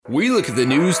We look at the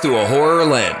news through a horror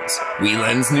lens. We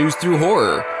lens news through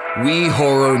horror. We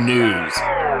horror news.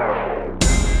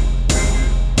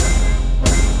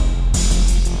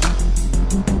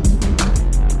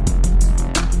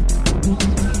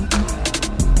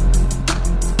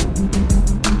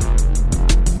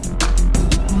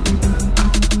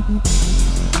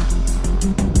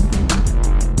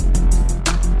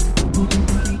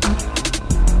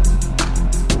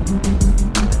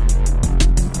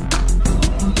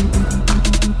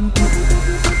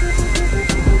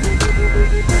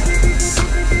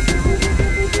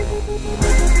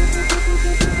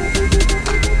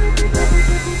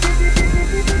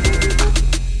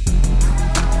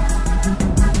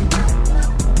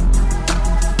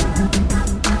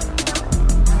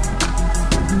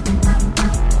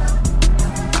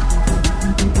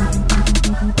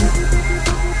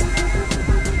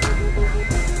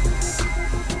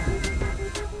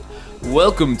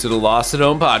 Welcome to the Lost at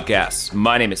Home podcast.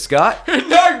 My name is Scott.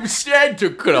 And I'm Santa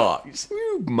Claus.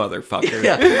 You motherfucker.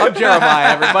 Yeah, I'm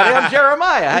Jeremiah, everybody. I'm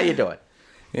Jeremiah. How you doing?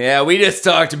 Yeah, we just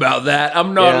talked about that.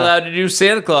 I'm not Yeah. allowed to do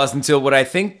Santa Claus until what I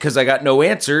think, because I got no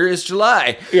answer, is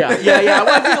July. Yeah. Well,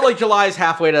 I feel like July is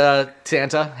halfway to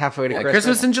Santa, halfway to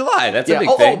Christmas in July. That's a big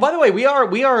Oh, thing. by the way, we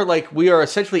are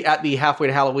essentially at the halfway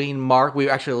to Halloween mark.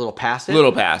 We're actually a little past it.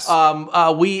 Little past.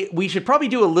 We should probably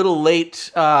do a little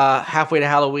late halfway to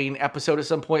Halloween episode at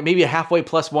some point. Maybe a halfway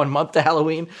plus 1 month to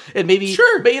Halloween, and maybe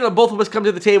both of us come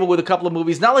to the table with a couple of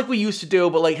movies, not like we used to do,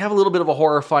 but like have a little bit of a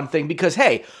horror fun thing. Because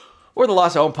hey, we're the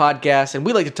Lost at Home podcast, and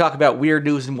we like to talk about weird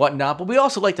news and whatnot, but we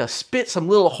also like to spit some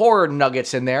little horror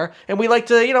nuggets in there, and we like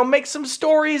to, make some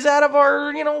stories out of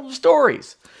our,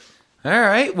 stories. All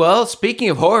right. Well, speaking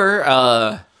of horror,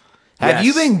 have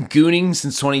you been gooning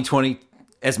since 2020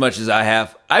 as much as I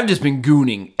have? I've just been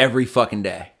gooning every fucking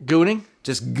day. Gooning?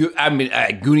 Just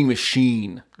gooning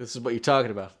machine. This is what you're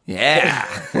talking about. Yeah.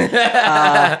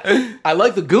 I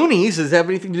like the Goonies. Does it have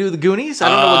anything to do with the Goonies? I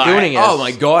don't know what gooning is. Oh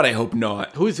my god, I hope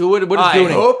not. What is gooning?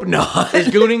 I hope not. Is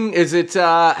gooning, is it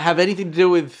have anything to do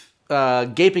with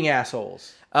gaping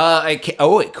assholes?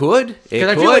 It could.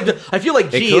 I feel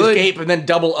like G is gape and then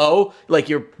double O. Like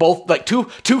you're both like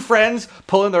two friends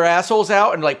pulling their assholes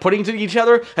out and like putting it to each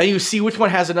other, and you see which one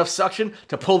has enough suction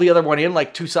to pull the other one in,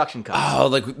 like two suction cups. Oh,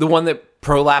 like the one that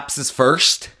prolapses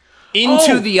first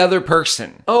into the other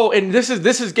person. Oh, and this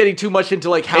is getting too much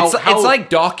into like how it's like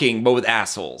docking but with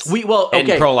assholes. And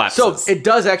prolapses. So it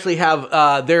does actually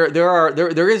have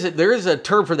there is a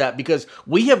term for that, because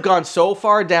we have gone so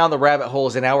far down the rabbit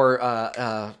holes in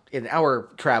our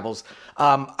travels.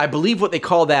 I believe what they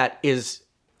call that is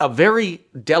a very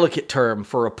delicate term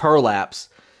for a prolapse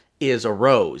is a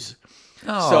rose.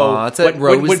 Oh,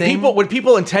 so when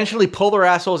people intentionally pull their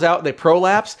assholes out, they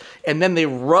prolapse, and then they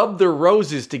rub their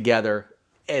roses together.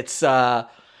 It's I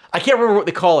can't remember what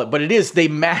they call it, but it is they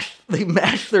mash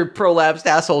their prolapsed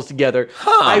assholes together.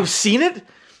 Huh. I've seen it.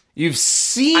 I've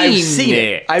seen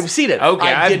it. I've seen it. Okay,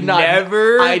 I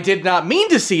did not mean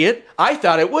to see it. I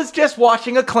thought it was just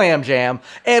watching a clam jam,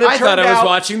 and I thought I was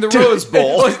watching the Rose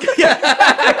Bowl.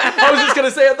 I was just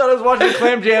gonna say I thought I was watching a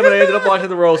clam jam, and I ended up watching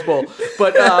the Rose Bowl.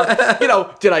 But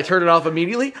did I turn it off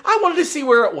immediately? I wanted to see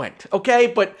where it went. Okay,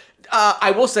 but.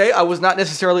 I will say I was not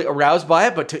necessarily aroused by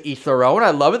it, but to each their own.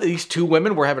 I love it that these two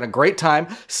women were having a great time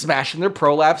smashing their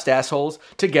prolapsed assholes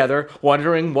together,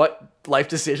 wondering what life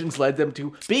decisions led them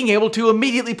to being able to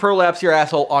immediately prolapse your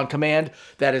asshole on command.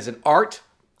 That is an art.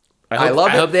 I love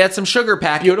it. I hope they had some sugar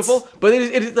packets. Beautiful. But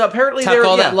it is apparently tuck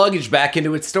all that luggage back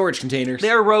into its storage containers.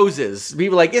 They're roses.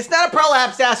 People are like, it's not a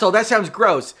prolapsed asshole. That sounds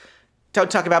gross.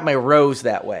 Don't talk about my rose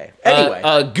that way. Anyway.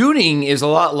 Gooning is a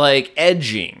lot like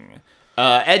edging.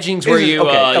 Edging's where you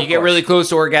get really close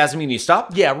to orgasm and you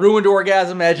stop. Yeah, ruined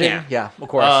orgasm, edging. Yeah, of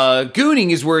course. Gooning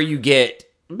is where you get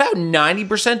about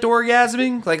 90%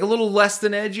 orgasming, like a little less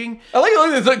than edging. I like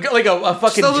a fucking like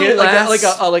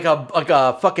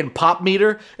a fucking pop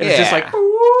meter, and it's just like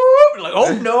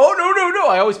oh no.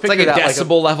 I always picture it's like that a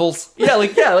decibel levels.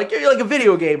 Like a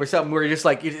video game or something where you're just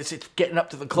like it's getting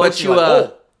up to the close.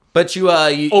 But you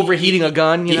overheating a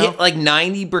gun, you hit like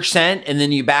 90%, and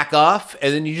then you back off,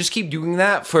 and then you just keep doing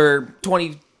that for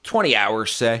 20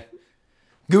 hours, say.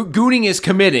 Gooning is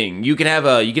committing. You can have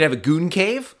a goon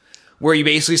cave where you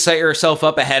basically set yourself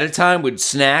up ahead of time with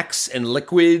snacks and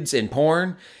liquids and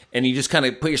porn, and you just kind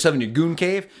of put yourself in your goon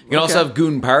cave. You can also have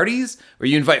goon parties where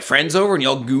you invite friends over and you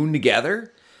all goon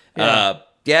together.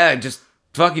 Just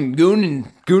fucking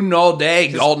gooning all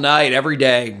day, all night, every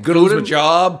day. Gonna lose my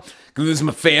job. Gonna lose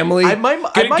my family.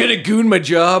 Gonna goon my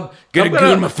job. Gonna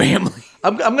goon my family.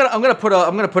 I'm gonna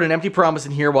put an empty promise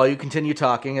in here while you continue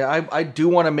talking. I do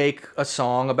want to make a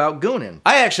song about Goonin.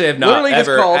 I actually have not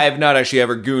I have not actually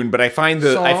ever gooned, but I don't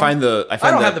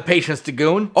have the patience to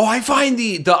goon. Oh, I find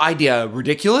the idea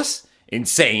ridiculous,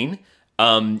 insane.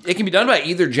 It can be done by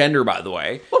either gender, by the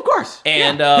way. Well, of course.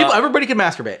 And everybody can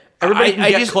masturbate. Everybody can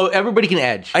get close. Everybody can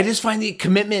edge. I just find the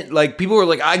commitment, like, people are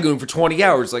like, I goon for 20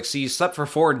 hours. Like, so you slept for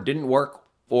 4 and didn't work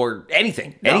or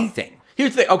anything. No. Anything.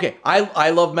 Here's the thing. Okay,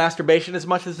 I love masturbation as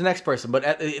much as the next person, but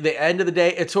at the end of the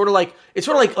day, it's sort of like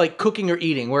cooking or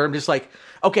eating, where I'm just like,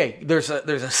 okay, there's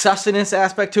a sustenance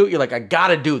aspect to it. You're like, I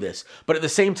gotta do this, but at the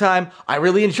same time, I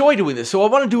really enjoy doing this, so I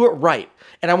want to do it right,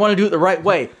 and I want to do it the right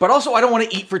way. But also, I don't want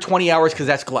to eat for 20 hours because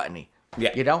that's gluttony.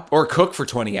 Yeah, you know, or cook for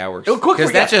 20 hours.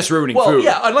 Because that's just ruining food.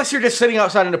 Yeah, unless you're just sitting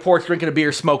outside on the porch drinking a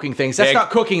beer, smoking things. That's not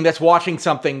cooking. That's watching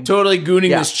something. Totally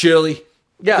gooning this chili.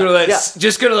 Yeah,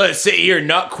 just gonna let it sit here and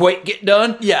not quite get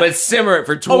done. Yeah, but simmer it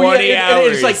for 20 hours.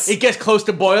 And it's like it gets close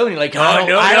to boiling. You're like, I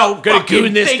don't gotta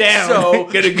goon this down. So.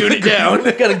 Gotta goon it down.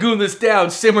 Gotta goon this down.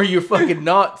 Simmer your fucking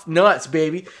nuts,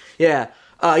 baby. Yeah,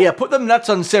 Put them nuts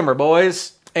on simmer,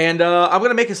 boys. And I'm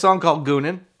gonna make a song called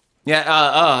Goonin.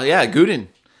 Yeah, Goonin.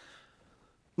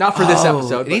 Not for this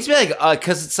episode. It needs to be like,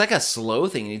 because it's like a slow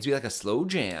thing. It needs to be like a slow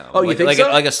jam. Oh, you think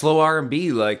so? Like a slow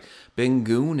R&B, like, been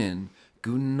goonin'.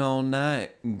 Goonin' all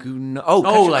night.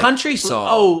 Country song.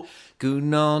 Oh.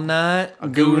 Goonin' all night.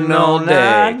 Goonin' all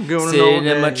day. Sitting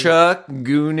in my truck.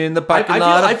 Goonin' the parking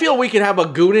lot. I feel we could have a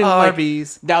Goonin'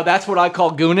 Arby's. Now that's what I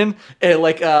call Goonin'.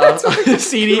 Like a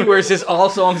CD where it's just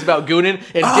all songs about Goonin'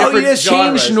 in different genres.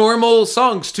 Change normal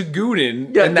songs to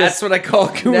Goonin'. Yeah, and that's what I call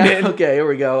Goonin'. Okay, here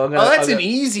we go. That's an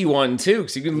easy one too,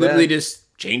 because you can literally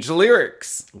just change the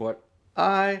lyrics.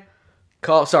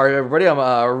 Sorry, everybody. I'm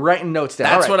writing notes down.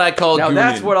 That's what I call Goonin'.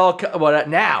 That's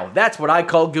what I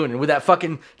call Goonin', with that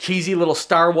fucking cheesy little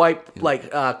star wipe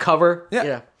cover.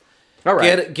 Yeah. All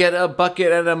right. Get a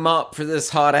bucket and a mop for this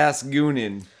hot ass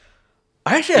Goonin'.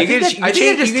 Actually, you can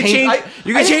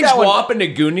change WAP into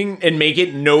Goonin' and make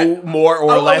it no more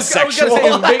or less sexual. I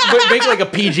was gonna say, make like a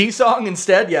PG song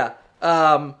instead. Yeah.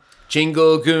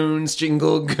 Jingle goons.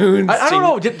 I don't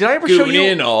know. Did I ever show you?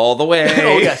 Goonin' all the way.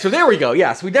 Oh yeah. So there we go.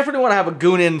 Yeah. So we definitely want to have a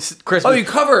Goonin' Christmas. Oh, you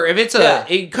cover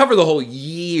you cover the whole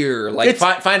year. Like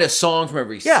find a song from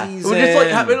every season.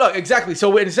 Just look exactly.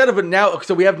 So instead of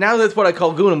we have that's what I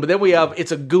call Goonin', but then we have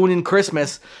it's a Goonin'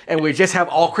 Christmas, and we just have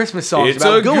all Christmas songs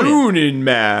about Goonin'. It's a Goonin'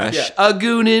 mash. Yeah. A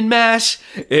Goonin' mash.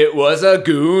 It was a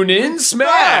Goonin'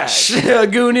 smash. A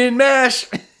Goonin' mash.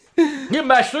 You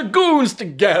mash the goons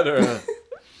together.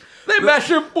 They mash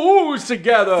their booze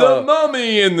together. The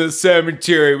mummy in the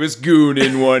cemetery was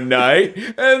gooning one night,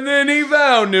 and then he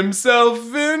found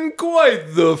himself in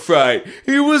quite the fright.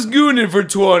 He was gooning for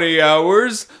 20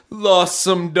 hours, lost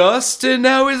some dust, and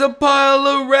now he's a pile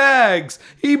of rags.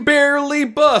 He barely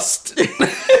bust.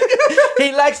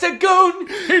 He likes to goon.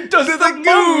 He does the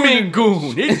mummy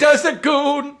goon. He does the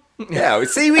goon. Yeah,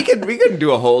 see, we can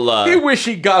do a whole. He wish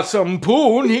he got some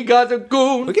poon. He got a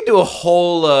goon. We could do a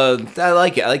whole. I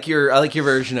like it. I like your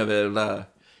version of it. You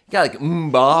got like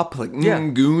bop, like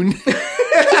goon. Goon,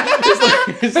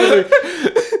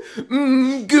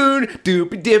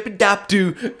 doopy dippy dop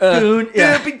doo, goon,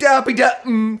 doopy doppy dop,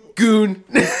 goon, goon.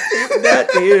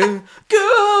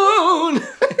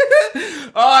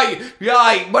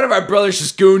 One of our brothers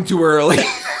just gooned too early.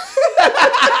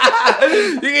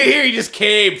 You can hear he just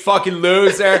came fucking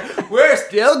loser. We're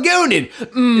still gooning.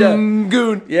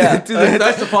 Goon. Yeah.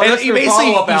 That's the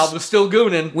follow-up album, Still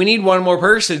Goonin'. We need one more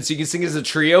person so you can sing as a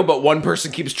trio, but one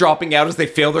person keeps dropping out as they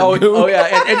fail their goon. Oh,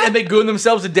 yeah. And they goon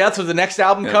themselves to death, so the next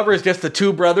album cover is just the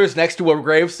two brothers next to a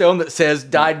gravestone that says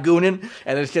died goonin',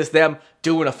 and it's just them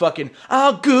doing a fucking,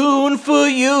 I'll goon for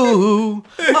you.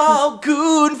 I'll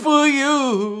goon for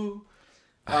you.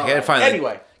 I gotta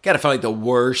find Gotta find like the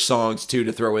worst songs too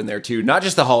to throw in there too, not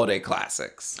just the holiday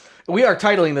classics. We are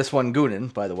titling this one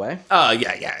Goonin', by the way.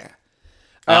 Yeah.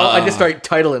 I just started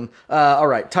titling. All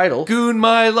right, title. Goon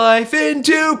my life in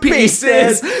 2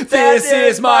 pieces. This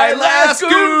is my last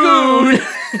goon.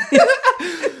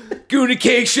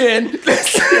 Goonication.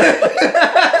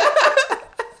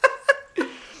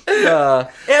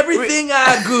 Everything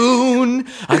I goon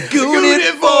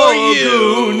it for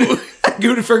you.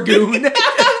 Goon it for goon.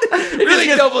 Really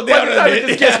double down on it. It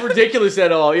just gets ridiculous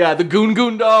at all. Yeah, the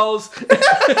Goon dolls.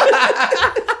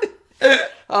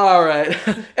 All right.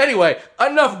 Anyway,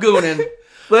 enough gooning.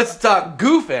 Let's talk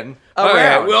goofing around. All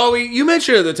right. Well, you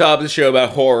mentioned at the top of the show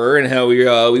about horror and how we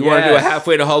want to do a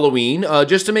halfway to Halloween.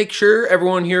 Just to make sure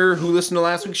everyone here who listened to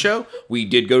last week's show, we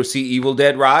did go see Evil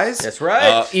Dead Rise. That's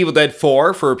right. Evil Dead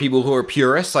 4 for people who are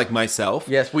purists like myself.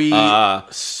 Yes, we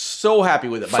so happy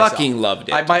with it. Myself. Fucking loved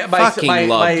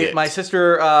it. My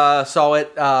sister saw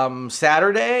it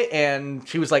Saturday, and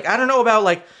she was like, I don't know about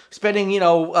like spending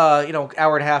hour and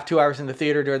a half, 2 hours in the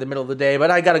theater during the middle of the day,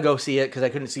 but I got to go see it because I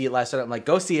couldn't see it last night. I'm like,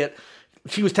 go see it.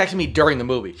 She was texting me during the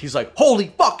movie. She's like, holy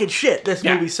fucking shit, this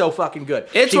movie's so fucking good.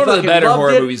 It's one of the better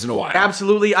horror movies in a while.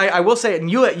 Absolutely. I will say it.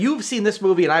 And you've seen this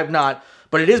movie, and I have not.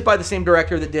 But it is by the same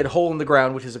director that did Hole in the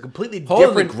Ground, which is a completely different...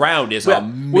 Hole in the Ground is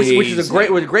amazing. Which is a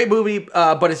great movie,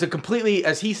 but it's a completely,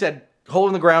 as he said, Hole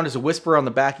in the Ground is a whisper on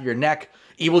the back of your neck.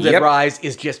 Evil Dead Rise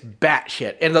is just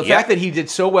batshit. And the fact that he did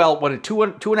so well, what a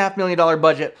 $2.5 million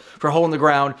budget for Hole in the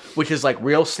Ground, which is like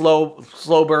real slow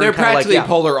burn. They're practically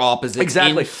polar opposites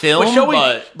in film,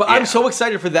 but I'm so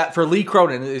excited for that, for Lee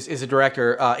Cronin is a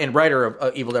director and writer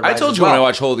of Evil Dead Rise. I told you when I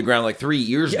watched Hole in the Ground like 3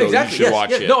 years ago, you should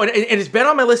watch it. No, and it's been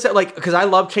on my list because I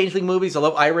love changeling movies, I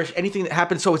love Irish, anything that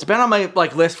happens, so it's been on my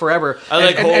list forever. I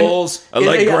like holes, I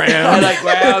like ground. I like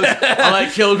grounds, I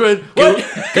like children.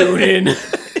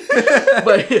 Goonin.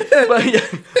 but yeah,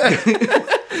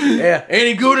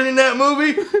 any Goonin in that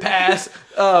movie? Pass.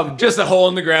 Just a hole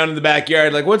in the ground in the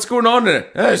backyard. Like, what's going on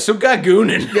there? Some guy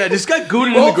gooning. Yeah, this guy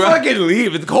gooning in the ground. Fucking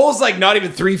leave. The hole's like not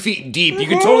even 3 feet deep. You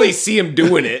can totally see him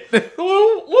doing it.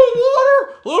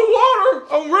 little water.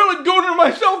 I'm really gooning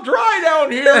myself dry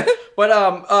down here. But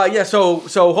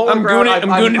so hole in the ground. I'm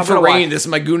gooning for rain. This is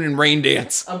my gooning rain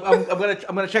dance. I'm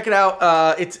gonna check it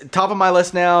out. It's top of my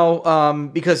list now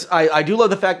because I do love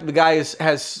the fact that the guy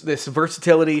has this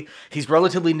versatility. He's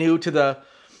relatively new to the.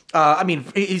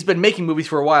 He's been making movies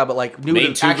for a while, but like new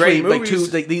made to two actually great like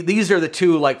movies. these are the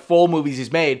two like full movies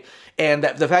he's made. And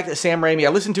the fact that Sam Raimi, I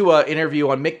listened to an interview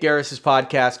on Mick Garris's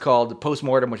podcast called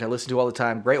Postmortem, which I listen to all the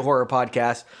time. Great horror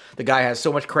podcast. The guy has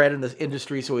so much cred in the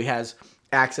industry, so he has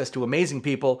access to amazing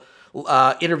people.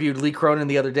 Interviewed Lee Cronin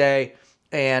the other day,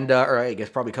 or I guess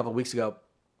probably a couple of weeks ago,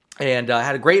 and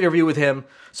had a great interview with him.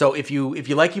 So if you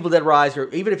like Evil Dead Rise, or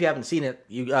even if you haven't seen it,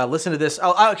 you listen to this.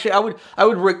 I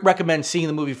would recommend seeing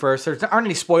the movie first. There aren't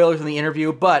any spoilers in the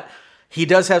interview, but he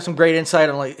does have some great insight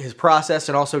on like his process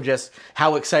and also just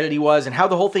how excited he was and how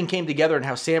the whole thing came together and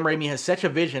how Sam Raimi has such a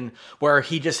vision where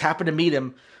he just happened to meet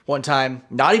him one time,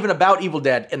 not even about Evil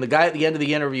Dead, and the guy at the end of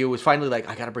the interview was finally like,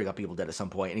 I gotta bring up Evil Dead at some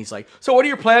point, and he's like, so what are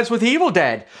your plans with Evil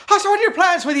Dead? So what are your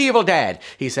plans with Evil Dead?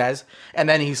 He says, and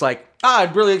then he's like,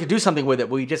 I'd really like to do something with it,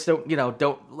 but we just don't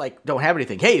have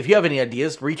anything. Hey, if you have any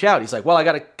ideas, reach out. He's like, well, I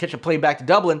gotta catch a plane back to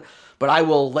Dublin, but I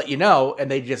will let you know,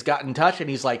 and they just got in touch, and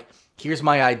he's like, here's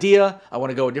my idea, I want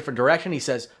to go a different direction. He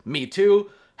says, me too.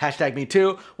 Hashtag me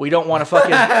too. We don't want to fucking.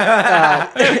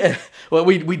 Well,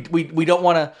 we don't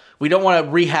want to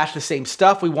rehash the same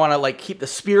stuff. We want to like keep the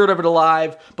spirit of it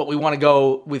alive, but we want to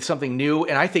go with something new.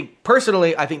 And I think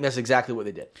personally, that's exactly what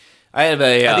they did. I have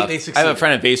a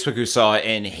friend on Facebook who saw it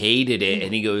and hated it,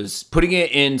 and he goes, putting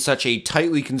it in such a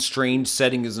tightly constrained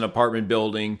setting as an apartment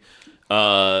building.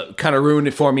 Kind of ruined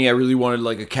it for me. I really wanted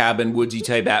like a cabin, woodsy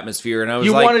type atmosphere, and I was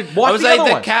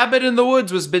the cabin in the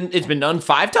woods it's been done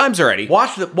 5 times already.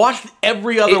 Watch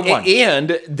every other one,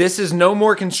 and this is no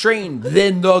more constrained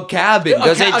than the cabin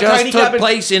because it just took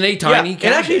place in a tiny cabin.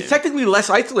 And actually, it's technically less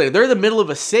isolated. They're in the middle of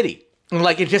a city, and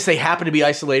like it's just they happen to be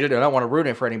isolated. And I don't want to ruin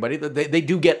it for anybody. They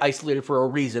do get isolated for a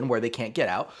reason where they can't get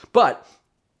out, but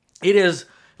it is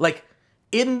like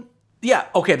in. Yeah,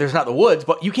 okay, there's not the woods,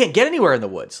 but you can't get anywhere in the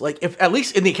woods. Like, if at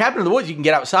least in the cabin in the woods, you can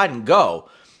get outside and go.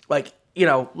 Like, you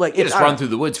just run through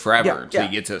the woods forever until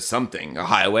you get to something, a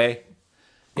highway.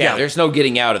 Yeah, there's no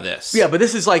getting out of this. Yeah, but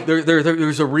this is like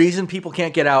there's a reason people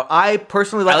can't get out. I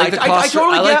personally like the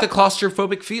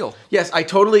claustrophobic feel. Yes, I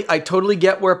totally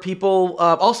get where people.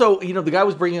 Also, the guy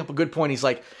was bringing up a good point. He's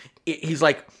like,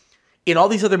 in all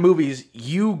these other movies,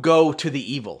 you go to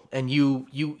the evil and you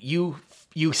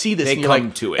see this. They and you're come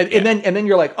like, to it, and then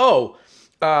you're like, oh,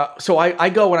 so I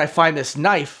go and I find this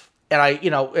knife, and I'm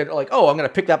gonna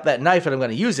pick up that knife and I'm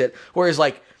gonna use it. Whereas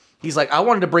like he's like, I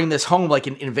wanted to bring this home like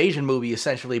an invasion movie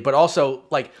essentially, but also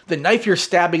like the knife you're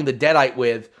stabbing the deadite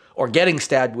with or getting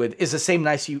stabbed with is the same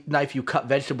knife you cut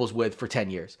vegetables with for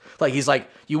 10 years. Like he's like,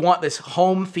 you want this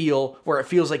home feel where it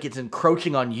feels like it's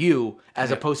encroaching on you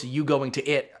as opposed to you going to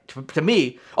it. To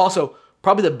me, also.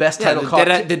 Probably the best title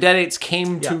card. The Deadites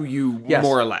came to you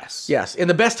more or less. Yes, and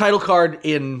the best title card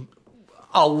in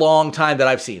a long time that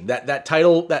I've seen. That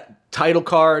title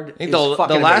card. I think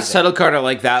the last title card I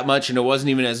liked that much, and it wasn't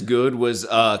even as good, was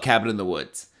Cabin in the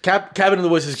Woods. Cabin in the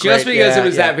Woods is great. Just because it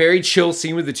was that very chill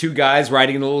scene with the two guys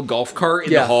riding in the little golf cart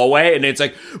in the hallway, and it's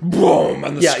like boom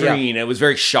on the screen. It was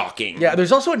very shocking. Yeah,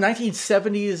 there's also a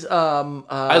 1970s.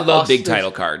 I love big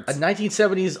title cards. A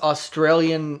 1970s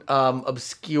Australian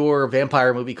obscure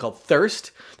vampire movie called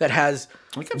Thirst that has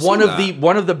one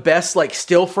of the best like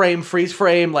still frame, freeze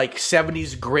frame, like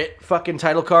 70s grit fucking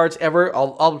title cards ever.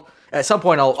 I'll at some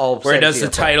point I'll where it does the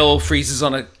title freezes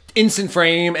on a instant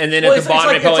frame, and then at the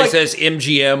bottom it probably says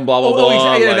MGM, blah blah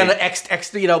blah. And then the X, like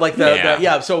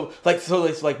so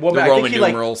it's like woman. I think he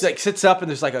like sits up and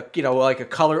there's like a like a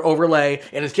color overlay,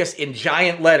 and it's just in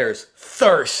giant letters,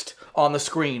 Thirst on the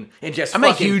screen, and just I'm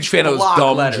a huge fan of those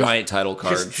dumb giant title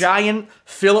cards. Just giant,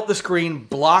 fill up the screen,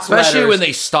 block especially letters, when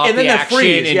they stop the action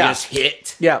and just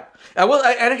hit. Yeah.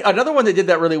 Another one that did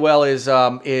that really well is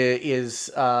House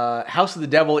of the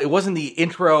Devil. It wasn't the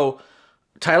intro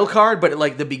title card, but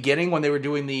like the beginning when they were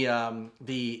doing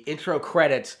the intro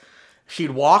credits,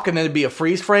 she'd walk and then it'd be a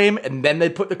freeze frame, and then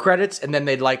they'd put the credits, and then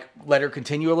they'd like let her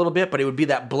continue a little bit, but it would be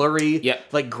that blurry,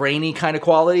 like grainy kind of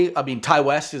quality. I mean, Ty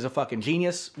West is a fucking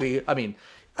genius.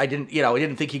 I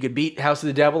didn't think he could beat House of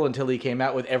the Devil until he came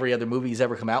out with every other movie he's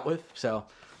ever come out with. So.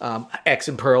 X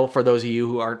and Pearl, for those of you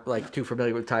who aren't like too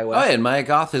familiar with Ty West. Oh, and Maya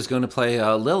Goth is going to play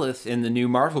Lilith in the new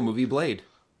Marvel movie Blade.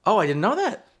 Oh, I didn't know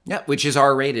that. Yeah, which is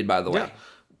R-rated, by the way.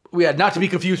 We had not to be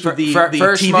confused with the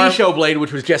TV show Blade,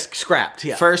 which was just scrapped.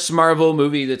 Yeah. First Marvel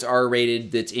movie that's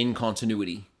R-rated that's in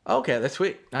continuity. Okay, that's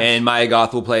sweet. Nice. And Maya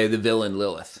Goth will play the villain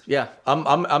Lilith. Yeah,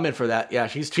 I'm in for that. Yeah,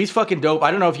 she's fucking dope. I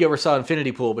don't know if you ever saw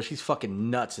Infinity Pool, but she's fucking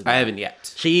nuts. I haven't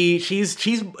yet.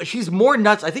 She's more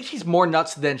nuts. I think she's more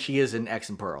nuts than she is in X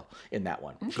and Pearl in that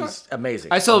one. Okay. She's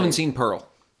amazing. I still haven't seen Pearl.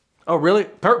 Oh, really?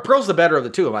 Pearl's the better of the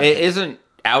two. It isn't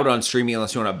out on streaming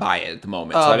unless you want to buy it at the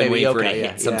moment. So I've been waiting for it to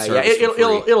hit some service.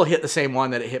 It'll hit the same one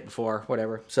that it hit before,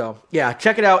 whatever. So yeah,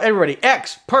 check it out, everybody.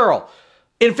 X, Pearl,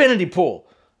 Infinity Pool,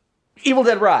 Evil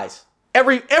Dead Rise.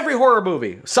 Every horror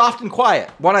movie, Soft and Quiet.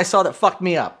 One I saw that fucked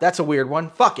me up. That's a weird one.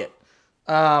 Fuck it.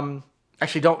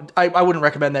 Actually, I wouldn't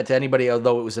recommend that to anybody,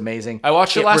 although it was amazing. I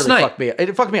watched it last night.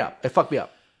 It fucked me up.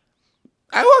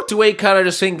 I walked away kind of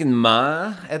just thinking,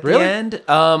 at the end.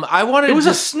 It was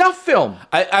a snuff film.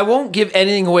 I won't give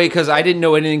anything away because I didn't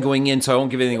know anything going in, so I won't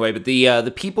give anything away. But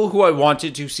the people who I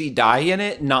wanted to see die in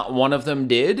it, not one of them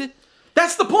did.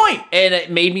 That's the point. And it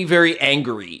made me very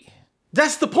angry.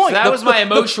 That's the point. So that was my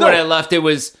emotion when I left. It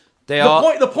was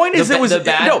the point is it was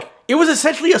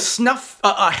essentially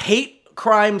a hate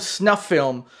crime snuff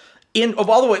film. They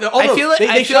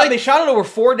shot it over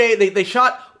 4 days. They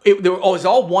shot. It was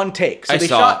all one take. So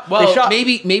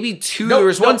maybe two. There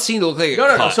was one scene that looked like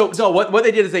a cut. So what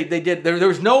they did is they did. There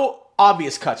was no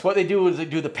obvious cuts. What they do is they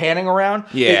do the panning around.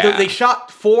 Yeah. They shot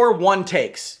 4 one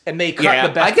takes, and they cut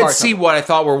the best I could see what I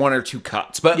thought were 1 or 2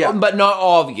 cuts, but not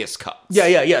obvious cuts.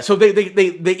 Yeah. So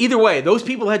they either way, those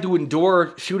people had to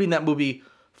endure shooting that movie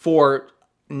for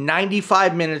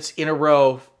 95 minutes in a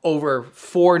row over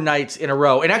 4 nights in a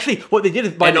row. And actually, what they did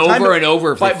is by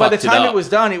the time it was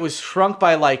done, it was shrunk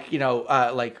by like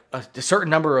a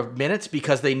certain number of minutes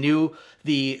because they knew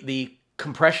the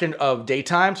compression of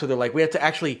daytime. So they're like, we have to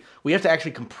actually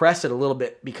compress it a little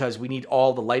bit because we need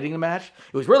all the lighting to match.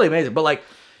 It was really amazing. But like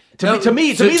to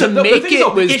me, the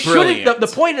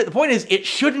point is it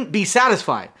shouldn't be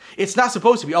satisfying. It's not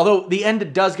supposed to be. Although the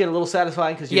end does get a little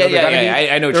satisfying because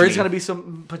I know there is going to be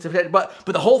some, but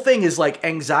the whole thing is like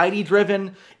anxiety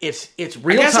driven. It's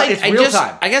real time. It's real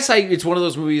time. I guess it's one of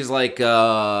those movies like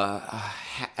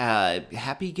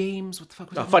Happy Games. What the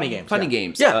fuck was it? Funny Games. Funny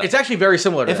Games. Yeah, it's actually very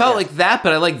similar to it. Felt like that,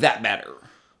 but I like that better.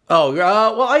 Oh,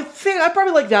 well, I think I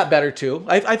probably like that better too.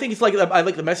 I think it's like I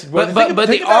like the message, but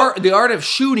the art of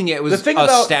shooting it was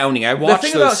astounding. I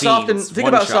watched those scenes. The thing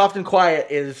about Soft and Quiet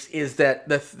is that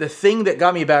the thing that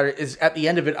got me about it is at the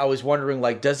end of it, I was wondering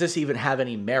like, does this even have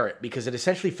any merit? Because it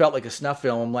essentially felt like a snuff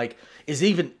film. I'm like, does it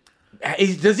even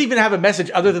have a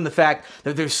message other than the fact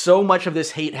that there's so much of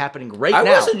this hate happening now? I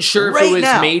wasn't sure if it was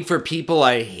made for people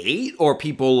I hate or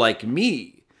people like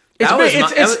me.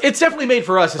 It's definitely made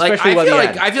for us, especially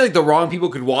I feel like the wrong people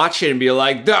could watch it and be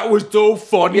like, "That was so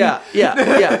funny." Yeah,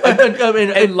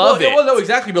 and love it. Well, no,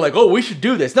 exactly. Be like, "Oh, we should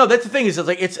do this." No, that's the thing.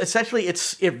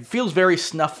 It feels very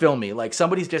snuff filmy. Like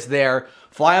somebody's just there,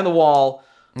 fly on the wall.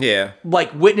 Yeah,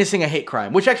 like witnessing a hate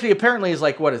crime, which actually apparently is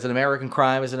like what is an American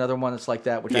Crime is another one that's like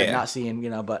that, which I've not seen.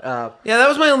 But that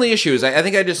was my only issue. I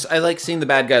think I like seeing the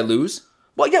bad guy lose.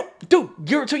 Well, yeah, dude,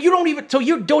 you don't even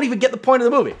get the point of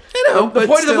the movie. I know. The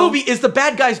point of the movie is the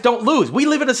bad guys don't lose. We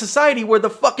live in a society where the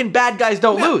fucking bad guys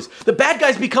don't lose. The bad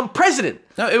guys become president.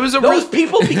 No, it was Those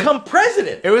people become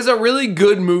president. It was a really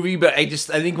good movie, but I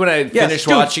think when I finished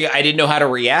watching it, I didn't know how to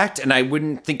react, and I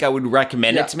wouldn't think I would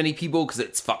recommend it to many people because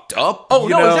it's fucked up. Oh,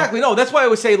 no, exactly. No, that's why I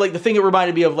would say, like, the thing it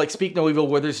reminded me of, like, Speak No Evil,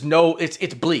 where there's no, it's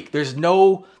bleak. There's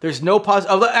no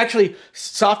positive. Actually,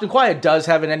 Soft and Quiet does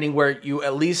have an ending where you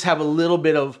at least have a little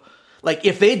bit of, like,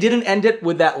 if they didn't end it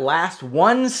with that last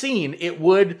one scene, it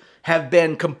would have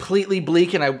been completely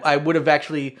bleak, and I would have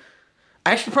actually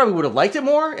probably would have liked it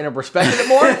more and have respected it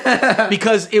more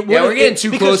because it would. Yeah, we're getting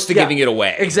too close to giving it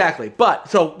away. Exactly, but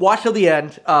so watch till the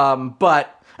end.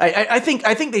 But I think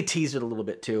they teased it a little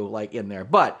bit too, like in there.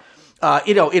 But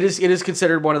it is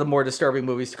considered one of the more disturbing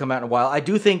movies to come out in a while. I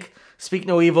do think Speak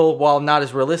No Evil, while not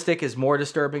as realistic, is more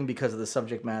disturbing because of the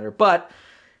subject matter. But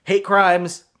hate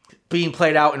crimes being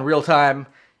played out in real time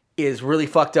is really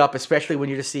fucked up, especially when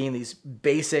you're just seeing these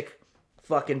basic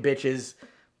fucking bitches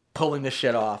pulling this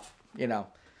shit off.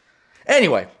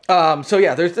 Anyway, so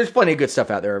yeah, there's plenty of good stuff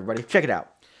out there, everybody. Check it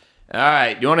out. All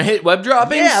right, you want to hit web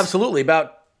droppings? Yeah, absolutely.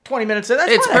 About 20 minutes in.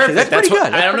 That's it's fine, perfect. That's pretty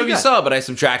good. I don't know if you saw, but I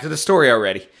subtracted the story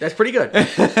already. That's pretty good.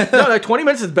 No, like 20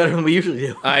 minutes is better than we usually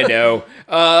do. I know.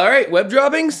 All right, web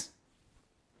droppings?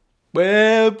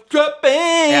 Web droppings.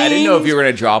 Yeah, I didn't know if you were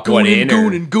going to drop one in.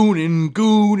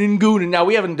 Goonin. Now,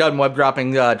 we haven't done web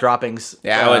droppings.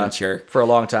 Yeah, I wasn't sure. For a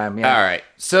long time. Yeah. All right.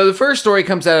 So the first story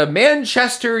comes out of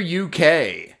Manchester,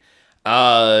 UK.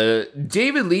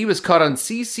 David Lee was caught on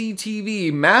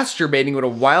CCTV masturbating with a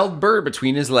wild bird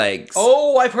between his legs.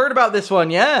 Oh, I've heard about this one.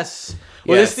 Yes.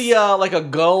 Was this the like a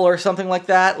gull or something like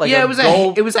that? Like yeah,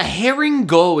 it was a herring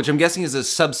gull, which I'm guessing is a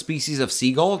subspecies of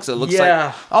seagull because it looks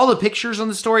like all the pictures on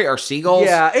the story are seagulls.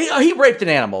 Yeah, he raped an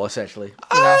animal essentially.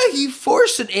 He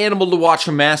forced an animal to watch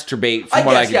him masturbate. From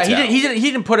what I can tell, he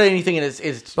didn't put anything in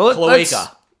his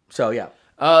cloaca. So yeah.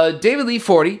 David Lee,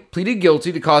 40, pleaded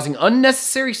guilty to causing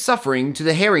unnecessary suffering to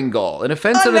the herring gull. An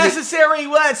offense unnecessary.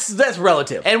 That's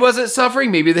relative. And was it suffering?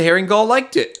 Maybe the herring gull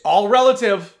liked it. All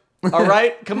relative. All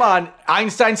right, come on.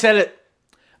 Einstein said it.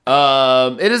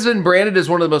 It has been branded as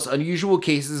one of the most unusual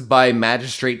cases by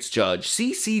magistrate's judge.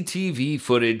 CCTV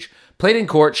footage played in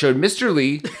court showed Mr.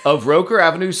 Lee of Roker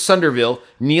Avenue, Sunderville,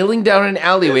 kneeling down an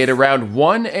alleyway at around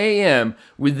 1 a.m.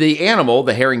 with the animal,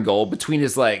 the herring gull, between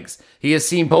his legs. He is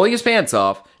seen pulling his pants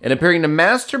off and appearing to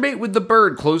masturbate with the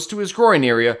bird close to his groin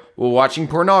area while watching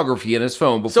pornography on his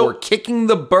phone before kicking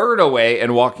the bird away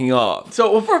and walking off.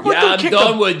 So, I'm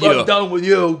done with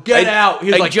you. Get out.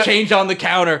 He's like, change on the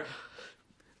counter.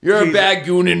 You're a bad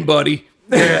Goonin, buddy.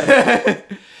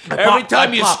 Every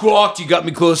time you squawked, you got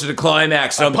me closer to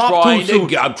climax. I'm trying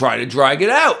to drag it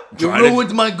out. You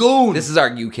ruined my goon. This is our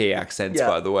UK accents,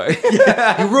 by the way.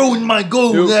 You ruined my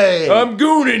goon. I'm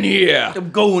gooning here.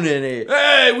 I'm going in here.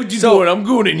 Hey, what you doing? I'm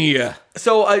gooning here.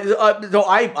 So,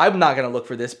 I'm not going to look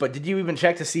for this, but did you even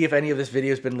check to see if any of this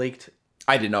video has been leaked?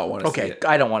 I did not want to see it. Okay,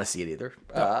 I don't want to see it either.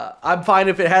 I'm fine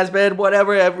if it has been,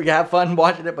 whatever. Have fun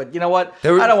watching it, but you know what?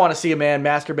 I don't want to see a man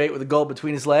masturbate with a gull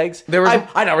between his legs.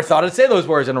 I never thought I'd say those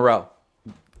words in a row.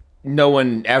 No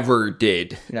one ever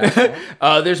did.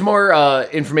 There's more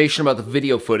information about the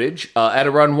video footage. At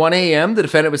around 1 a.m., the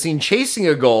defendant was seen chasing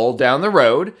a gull down the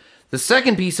road. The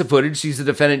second piece of footage sees the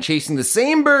defendant chasing the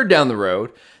same bird down the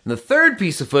road. And the third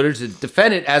piece of footage, the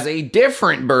defendant has a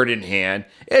different bird in hand.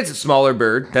 It's a smaller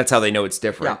bird. That's how they know it's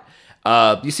different.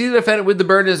 Yeah. You see the defendant with the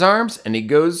bird in his arms, and he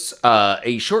goes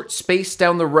a short space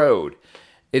down the road.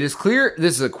 It is clear,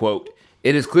 this is a quote,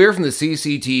 "It is clear from the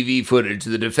CCTV footage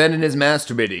that the defendant is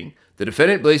masturbating. The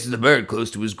defendant places the bird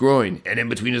close to his groin and in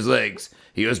between his legs.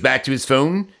 He goes back to his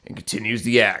phone and continues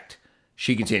the act."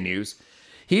 She continues.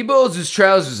 "He pulls his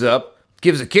trousers up,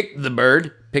 gives a kick to the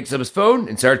bird, picks up his phone,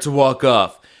 and starts to walk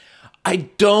off." I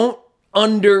don't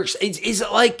understand. Is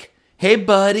it like, hey,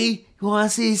 buddy, you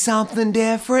want to see something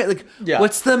different? Like,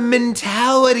 what's the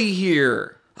mentality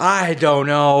here? I don't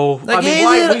know. Like,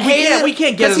 we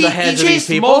can't get in the heads of these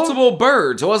people. He chased multiple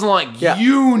birds. It wasn't like,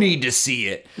 you need to see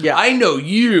it. Yeah. I know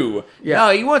you. Yeah. No,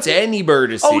 he wants any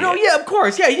bird to see it. Oh, no, yeah, of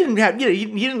course. Yeah, he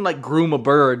didn't like groom a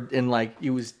bird and like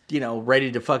he was,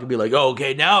 ready to fucking be like, oh,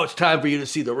 okay, now it's time for you to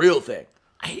see the real thing.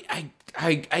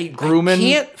 Grooming? I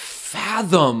can't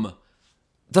fathom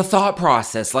the thought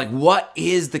process. Like, what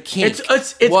is the kink?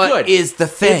 It's good. What is the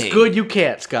thing? It's good you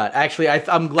can't, Scott. Actually,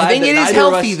 I'm glad. I think it is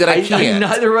healthy that I can't.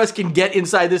 Neither of us can get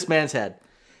inside this man's head.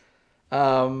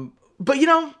 But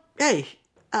hey,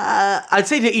 I'd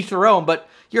say to each their own. But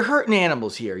you're hurting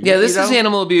animals here. This is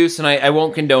animal abuse, and I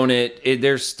won't condone it.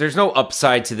 There's no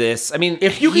upside to this. I mean,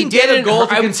 if you can get a goal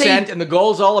to consent, and the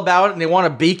goal's all about it, and they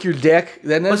want to beak your dick,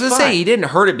 then that's fine. I was gonna say he didn't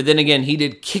hurt it, but then again, he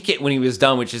did kick it when he was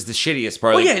done, which is the shittiest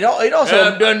part. Well, it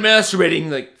also I'm done masturbating.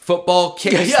 Like, football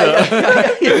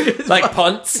kicks, like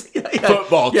punts,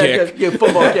 football kick.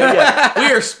 Football kick. Yeah.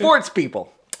 We are sports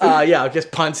people.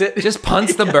 Just punts it. Just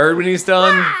punts the bird when he's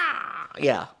done.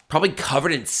 Yeah. Probably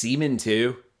covered in semen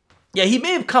too. Yeah, he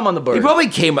may have come on the bird. He probably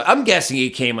came. I'm guessing he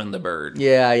came on the bird.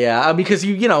 Yeah. Because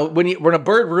you know when a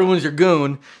bird ruins your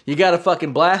goon, you gotta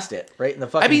fucking blast it right in the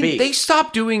fucking beak. They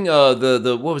stopped doing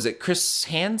the what was it? Chris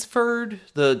Hansford,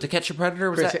 the To Catch a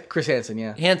Predator. Chris Hansen?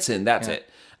 Yeah. Hansen. That's it.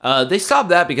 They stopped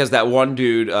that because that one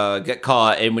dude got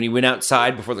caught, and when he went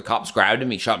outside before the cops grabbed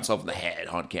him, he shot himself in the head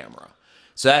on camera.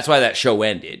 So that's why that show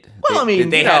ended. Well,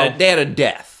 they had a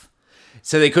death.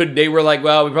 So they were like,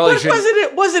 well, we probably should.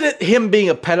 Wasn't it him being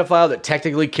a pedophile that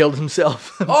technically killed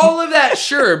himself? All of that,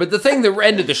 sure, but the thing that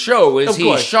ended the show was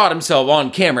he shot himself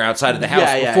on camera outside of the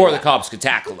house before the cops could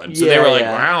tackle him. So they were like,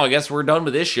 "Wow, I guess we're done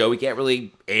with this show. We can't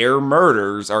really air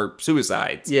murders or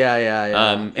suicides."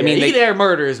 I mean, they could air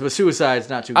murders, but suicide's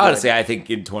not too good. Honestly, I think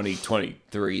in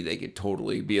 2023 they could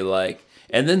totally be like,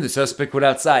 and then the suspect went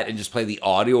outside and just play the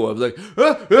audio of like,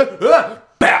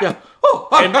 yeah.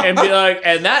 and be like,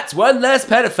 and that's one less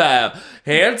pedophile.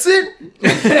 Hansen?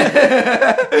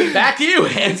 Back to you,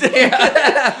 Hansen.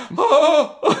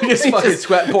 Just fucking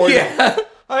sweat pouring. Yeah.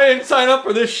 I didn't sign up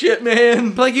for this shit,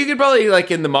 man. Like, you could probably,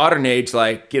 like, in the modern age,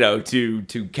 like, you know, to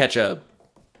catch a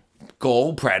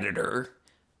gold predator.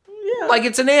 Yeah. Like,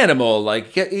 it's an animal.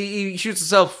 Like, he shoots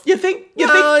himself. You think?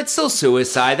 It's still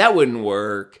suicide. That wouldn't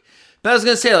work. But I was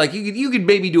going to say, like, you could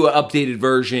maybe do an updated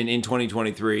version in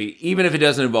 2023, even if it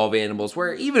doesn't involve animals,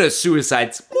 where even a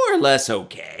suicide's more or less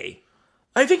okay.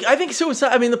 I think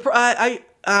suicide, I mean,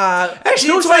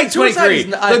 actually, in 2023,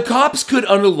 the cops could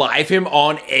unalive him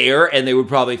on air, and they would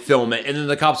probably film it, and then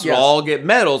the cops would all get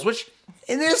medals, which,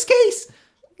 in this case,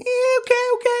 okay.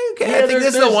 I think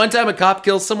this is the one time a cop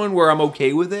kills someone where I'm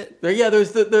okay with it.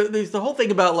 There's the whole thing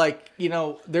about, like, you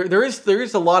know, there is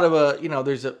a lot of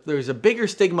there's a bigger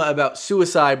stigma about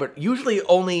suicide, but usually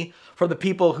only for the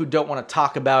people who don't want to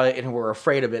talk about it and who are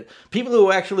afraid of it. People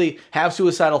who actually have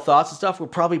suicidal thoughts and stuff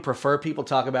would probably prefer people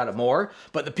talk about it more,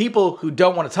 but the people who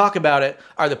don't want to talk about it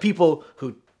are the people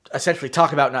who essentially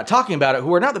talk about not talking about it,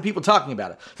 who are not the people talking about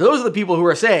it. So those are the people who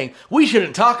are saying, we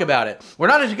shouldn't talk about it. We're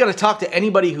not actually going to talk to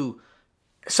anybody who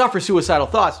suffers suicidal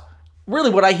thoughts. Really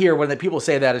what I hear when the people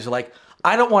say that is like,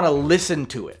 I don't want to listen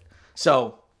to it.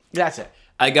 So that's it.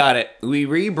 I got it. We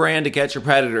rebrand To Catch a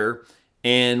Predator,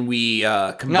 and we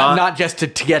combine... Not just to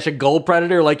catch a gold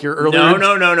predator like your earlier...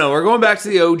 No. We're going back to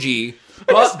the OG.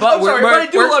 I'm sorry, I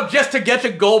do love Just to Catch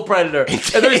a Gold Predator.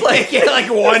 And there's like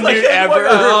one dude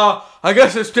ever. I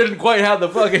guess this didn't quite have the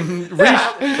fucking reach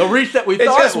that we thought it would.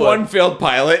 It's just one failed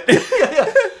pilot.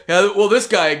 Yeah, well, this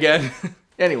guy again.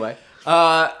 Anyway.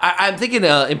 I'm thinking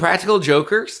Impractical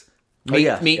Jokers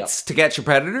meets To Catch a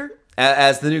Predator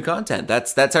as the new content.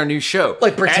 That's our new show.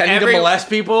 Like pretending to molest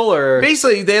people, or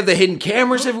basically they have the hidden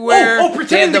cameras everywhere.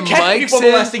 Pretending to catch people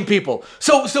molesting people.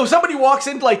 So somebody walks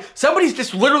in, like somebody's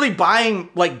just literally buying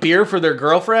like beer for their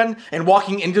girlfriend and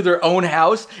walking into their own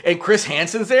house, and Chris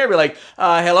Hansen's there. Be like,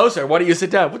 hello, sir. Why don't you sit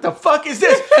down? What the fuck is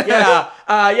this?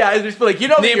 And just be like, you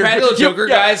know, the Impractical Joker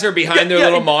guys are behind their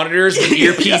little monitors with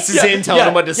earpieces in, telling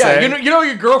them what to say. You know,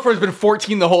 your girlfriend's been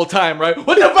 14 the whole time, right?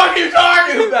 What the fuck are you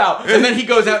talking about? And then he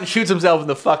goes out and shoots himself in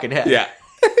the fucking head. Yeah.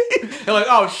 They're like,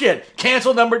 oh shit,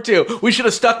 cancel number 2. We should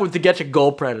have stuck with To Catch a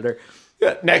Gold Predator.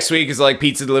 Yeah. Next week is like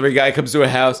pizza delivery guy comes to a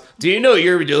house. Do you know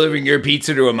you're delivering your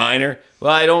pizza to a minor?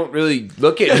 Well, I don't really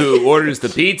look at who orders the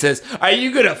pizzas. Are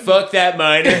you gonna fuck that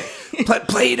minor?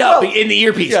 Play it up in the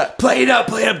earpiece. Yeah. Play it up.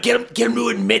 Get him to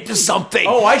admit to something.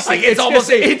 Oh, I see. Like,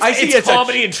 it's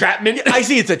comedy entrapment. I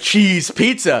see. It's a cheese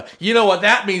pizza. You know what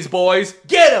that means, boys?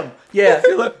 Get him. Yeah.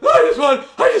 You're like,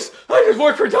 I just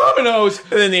work for Domino's.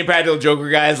 And then the Impractical Joker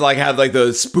guys like have like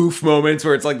those spoof moments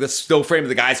where it's like the still frame of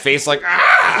the guy's face, like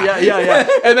ah. Yeah.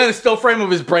 And then a still frame of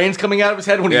his brains coming out of his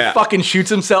head when he fucking shoots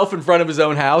himself in front of his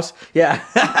own house. Yeah.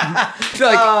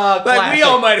 like we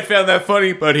all might have found that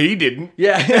funny, but he didn't.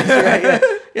 Yeah.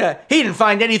 He didn't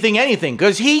find anything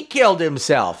because he killed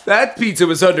himself. That pizza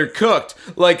was undercooked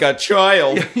like a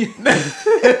child.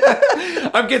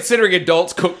 I'm considering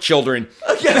adults cook children.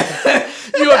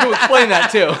 You have to explain that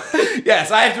too.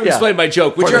 Yes, I have to explain my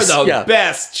joke, which are the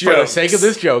best jokes. For the sake of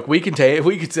this joke, we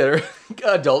consider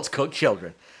adults cook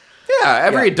children. Yeah,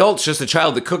 every adult's just a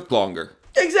child that cooked longer.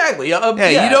 Exactly. You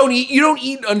don't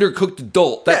eat undercooked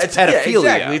adult. That's pedophilia.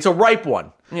 Exactly. It's a ripe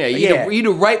one. Yeah, you eat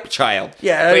a ripe child.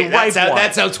 Yeah,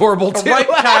 that sounds horrible too. A ripe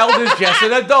child is just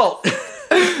an adult.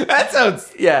 That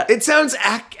sounds. Yeah. It sounds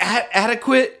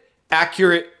adequate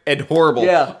accurate and horrible.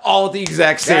 Yeah. All at the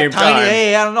exact same tiny, time.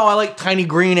 hey, I don't know. I like tiny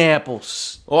green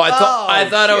apples. Oh, I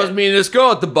thought I was meeting this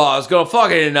girl at the bar. I was going to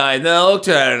fuck her tonight. And then I looked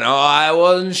at her and I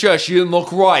wasn't sure. She didn't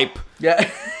look ripe. Yeah.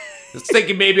 I was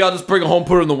thinking maybe I'll just bring her home,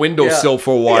 put her on the windowsill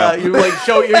for a while. Yeah, you like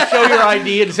show your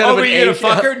ID instead of an were you gonna age.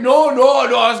 fuck her? No,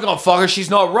 I was gonna fuck her. She's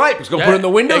not ripe. I was gonna put her in the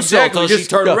windowsill until she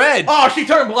turned red. Oh, she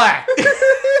turned black.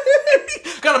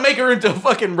 Gotta make her into a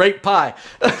fucking rape pie.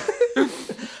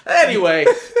 Anyway,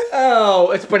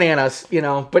 it's bananas.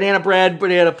 Banana bread,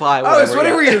 banana pie. Whatever, I was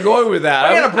wondering where you're going with that.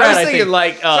 Banana bread. I was thinking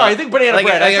like, I think banana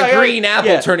bread. Like a green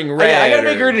apple turning red. I gotta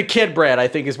make her into kid bread. I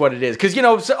think is what it is. Because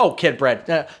kid bread.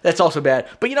 That's also bad.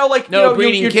 But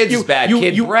breeding kids is bad.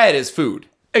 Kid bread is food.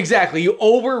 Exactly. You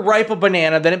overripe a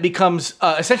banana, then it becomes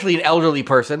essentially an elderly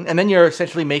person, and then you're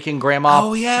essentially making grandma.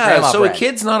 Oh yeah. Grandma so bread. a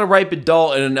kid's not a ripe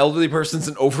adult, and an elderly person's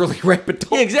an overly ripe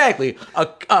adult. Yeah, exactly.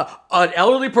 An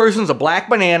elderly person's a black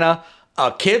banana.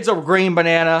 A kid's a green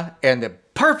banana, and the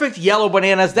perfect yellow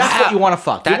bananas. That's what you want to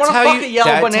fuck. You want to fuck a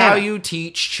yellow banana. That's how you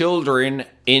teach children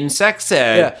in sex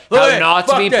ed how not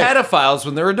to be pedophiles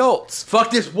when they're adults.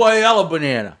 Fuck this white yellow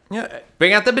banana. Yeah,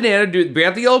 bring out the banana. Bring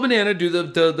out the yellow banana. Do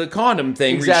the condom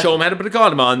thing. Exactly. Show them how to put a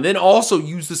condom on. Then also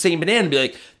use the same banana and be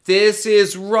like, "This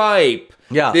is ripe.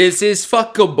 Yeah, this is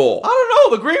fuckable." I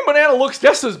don't know. The green banana looks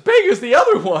just as big as the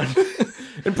other one.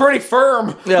 And pretty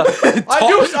firm. Yeah. I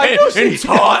do see. And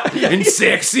taut and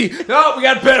sexy. Oh, we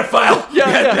got a pedophile.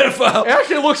 Yeah, pedophile. It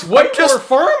actually looks way more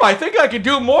firm. I think I could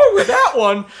do more with that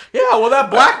one. Yeah, well, that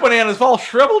black banana's all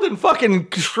shriveled and fucking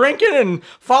shrinking and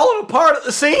falling apart at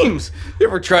the seams. You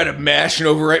ever try to mash an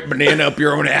overripe banana up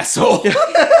your own asshole?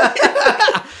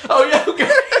 Oh, yeah.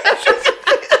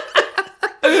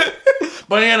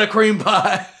 Banana cream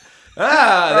pie.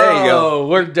 There you go.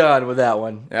 We're done with that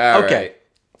one. All right.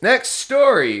 Next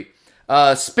story.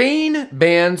 Spain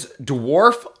bans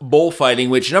dwarf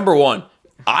bullfighting, which, number one,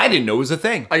 I didn't know was a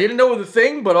thing. I didn't know it was a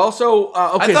thing, but also...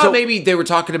 I thought maybe they were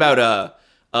talking about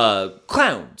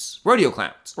clowns, rodeo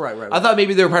clowns. Right. I thought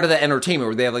maybe they were part of that entertainment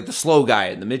where they have like the slow guy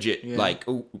and the midget,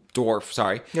 dwarf,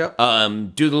 sorry. Yep.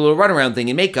 Do the little runaround thing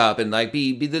and makeup and like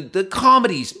be the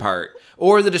comedies part.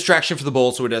 Or the distraction for the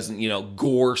bull so it doesn't,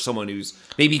 gore someone who's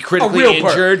maybe critically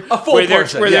injured. A full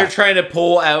person. Where they're trying to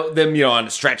pull out them, on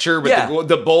a stretcher. But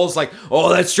the bull's like, oh,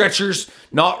 that stretcher's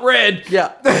not red.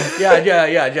 Yeah.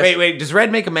 Wait, does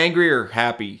red make them angry or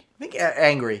happy? I think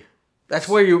angry. That's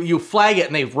where you flag it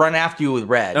and they run after you with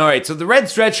red. All right, so the red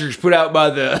stretchers put out by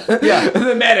the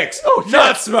the medics. Oh,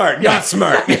 not smart. Yeah.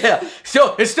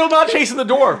 It's still not chasing the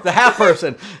dwarf, the half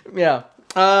person. Yeah.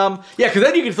 Because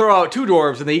then you can throw out two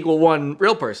dwarves and they equal one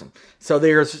real person. So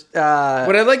there's...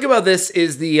 What I like about this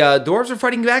is the dwarves are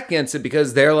fighting back against it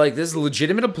because they're like, this is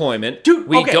legitimate employment. Dude,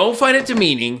 we don't find it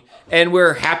demeaning, and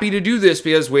we're happy to do this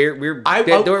because we're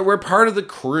part of the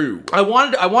crew. I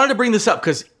wanted to bring this up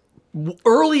because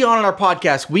early on in our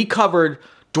podcast, we covered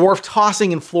dwarf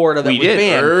tossing in Florida that was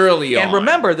banned. Early on. And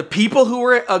remember, the people who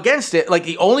were against it, like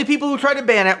the only people who tried to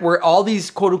ban it were all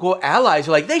these quote unquote allies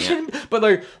who are like, they shouldn't, but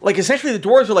they're like, essentially the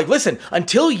dwarves were like, listen,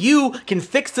 until you can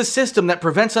fix the system that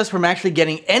prevents us from actually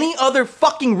getting any other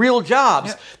fucking real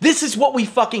jobs, this is what we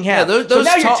fucking have. So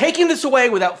now you're taking this away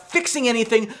without fixing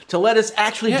anything to let us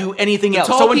actually do anything else.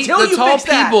 So until you fix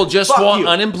that, people just want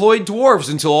unemployed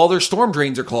dwarves until all their storm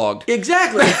drains are clogged.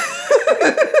 Exactly.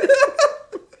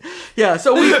 Yeah,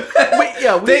 so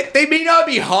they may not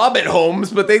be hobbit homes,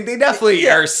 but they definitely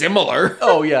are similar.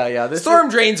 Oh yeah. Storm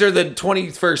drains are the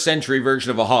 21st century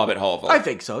version of a hobbit hovel. I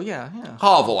think so. Yeah.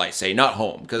 Hovel, I say, not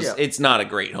home, because it's not a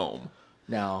great home.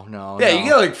 No. Yeah, you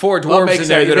get like 4 dwarves in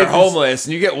there that are homeless,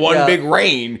 and you get one big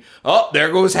rain. Oh,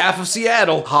 there goes half of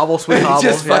Seattle. Hovel, sweet hovel.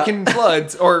 Just fucking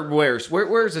floods. Or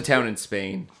where's a town in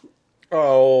Spain?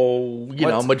 Oh,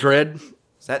 Madrid.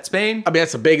 Is that Spain? I mean,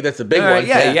 that's a big one.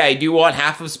 Yeah. Do you want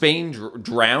half of Spain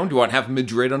drowned? Do you want half of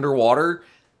Madrid underwater?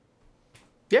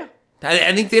 Yeah.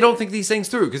 I think they don't think these things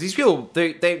through because these people,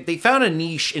 they found a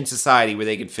niche in society where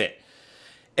they could fit.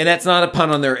 And that's not a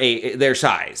pun on their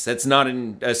size. That's not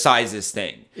a sizes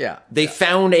thing. Yeah. They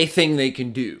found a thing they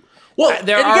can do. Well,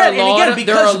 there are a lot of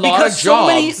jobs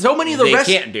so many of the rest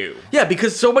can't do. Yeah,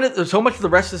 because so much of the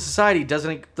rest of society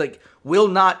doesn't will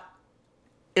not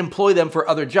employ them for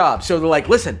other jobs. So they're like,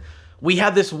 listen, we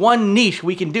have this one niche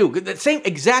we can do.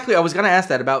 I was going to ask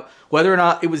that about whether or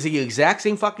not it was the exact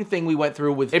same fucking thing we went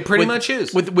through with... It pretty much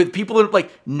is. With people that,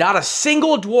 like, not a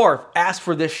single dwarf asked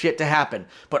for this shit to happen.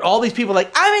 But all these people are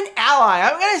like, I'm an ally.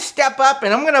 I'm going to step up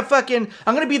and I'm going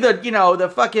to be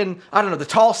the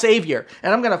tall savior.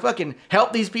 And I'm going to fucking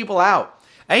help these people out.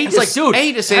 I hate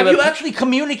to say have you actually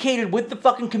communicated with the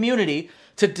fucking community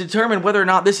to determine whether or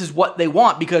not this is what they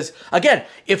want. Because, again,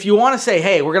 if you want to say,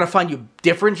 hey, we're going to find you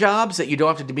different jobs that you don't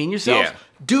have to demean yourself,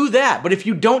 do that. But if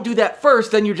you don't do that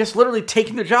first, then you're just literally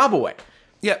taking their job away.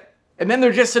 Yep. And then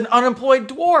they're just an unemployed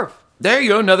dwarf. There you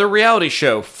go, another reality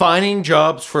show. Finding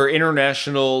jobs for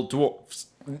international dwarves.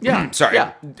 Yeah. Sorry,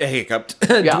 Yeah. I hiccuped.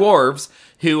 Dwarves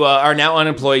who are now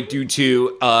unemployed due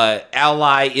to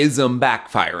allyism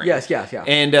backfiring. Yes.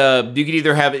 And you could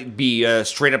either have it be a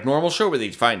straight up normal show where they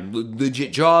find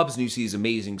legit jobs and you see these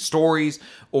amazing stories,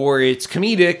 or it's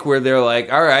comedic where they're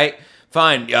like, all right,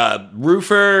 fine,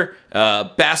 roofer,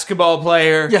 basketball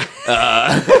player,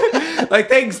 like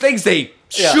things they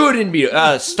shouldn't be,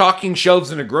 stocking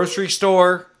shelves in a grocery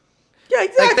store. Yeah,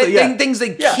 exactly. Things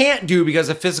they can't do because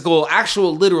of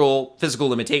literal physical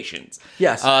limitations.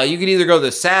 Yes. You could either go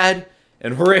the sad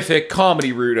and horrific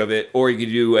comedy route of it, or you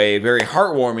could do a very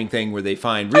heartwarming thing where they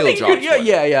find real jobs.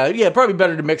 Yeah. Probably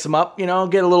better to mix them up. You know,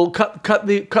 get a little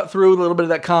cut through a little bit of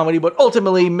that comedy, but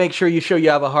ultimately make sure you show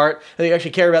you have a heart and you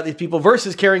actually care about these people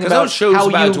versus caring about those shows how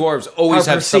about you dwarves always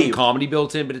have perceived. some comedy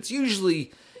built in, but it's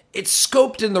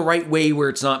scoped in the right way where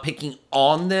it's not picking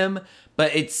on them.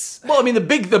 But it's... Well, I mean, the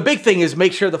big thing is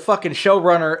make sure the fucking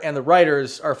showrunner and the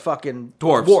writers are fucking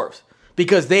dwarves.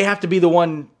 Because they have to be the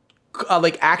one,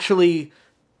 actually,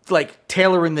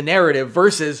 tailoring the narrative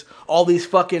versus all these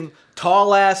fucking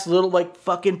tall-ass little,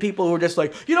 fucking people who are just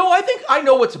like, I think I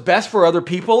know what's best for other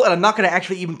people, and I'm not going to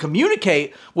actually even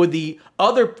communicate with the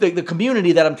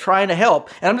community that I'm trying to help,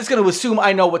 and I'm just going to assume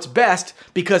I know what's best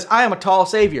because I am a tall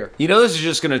savior. This is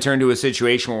just going to turn to a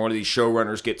situation where one of these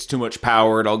showrunners gets too much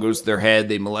power, it all goes to their head,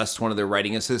 they molest one of their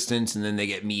writing assistants, and then they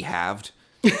get me-halved.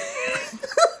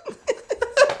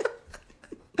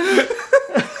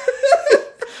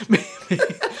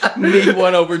 Me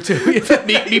 1/2.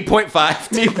 Me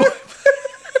 0.5. Me 0.5.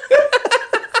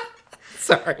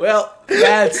 Sorry. Well,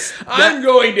 I'm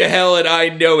going to hell and I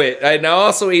know it. I'm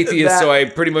also atheist, so I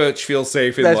pretty much feel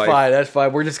safe in life. That's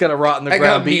fine. We're just going to rot in the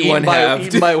ground, be eaten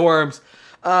by worms.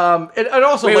 And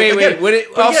also, wait.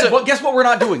 Guess what we're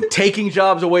not doing? Taking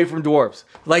jobs away from dwarves.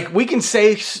 We can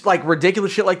say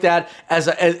ridiculous shit like that as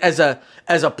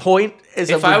a point.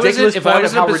 If I was in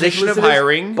a position of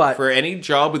hiring for any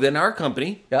job within our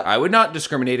company, I would not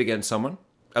discriminate against someone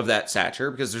of that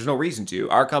stature because there's no reason to.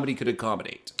 Our company could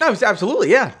accommodate.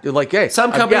 Absolutely, yeah. Hey,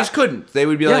 some companies couldn't. They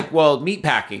would be like, well, meat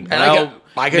packing. And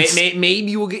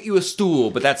maybe we'll get you a stool,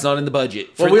 but that's not in the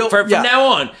budget. From Well, now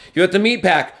on, you have to meat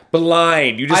pack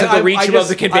blind. You just have to reach above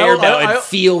the conveyor belt and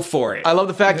feel for it. I love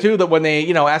the fact, too, that when they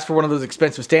ask for one of those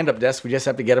expensive stand-up desks, we just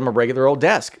have to get them a regular old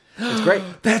desk. It's great.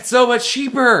 That's so much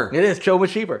cheaper. It is so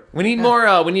much cheaper. We need more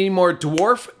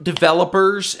dwarf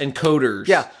developers and coders.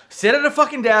 Yeah. Sit at a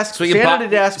fucking desk, so stand at a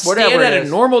desk, whatever stand at a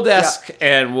normal desk,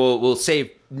 and we'll save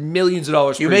millions of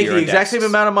dollars per year. You make the exact same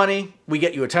amount of money. We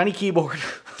get you a tiny keyboard.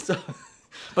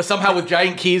 But somehow with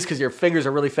giant keys because your fingers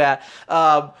are really fat.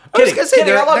 I was gonna say,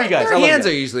 I love you guys. Their hands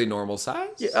are usually normal size.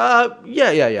 Yeah.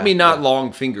 I mean, not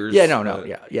long fingers. Yeah, no.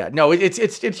 No,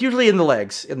 it's usually in the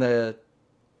legs, in the,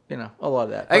 a lot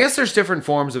of that. I guess there's different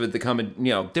forms of it that come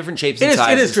in, different shapes and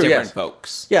sizes. It is true, different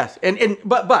folks. Yes,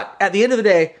 but at the end of the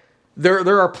day,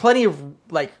 there are plenty of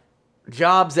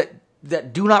jobs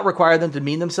that do not require them to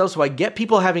demean themselves. So I get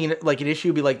people having an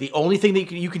issue be the only thing that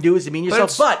you can do is demean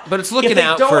yourself. But it's looking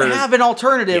out for... If they don't have an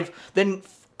alternative, then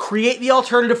create the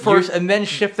alternative first and then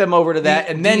shift them over to that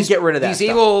and then get rid of that. These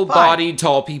able-bodied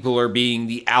tall people are being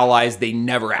the allies they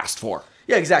never asked for.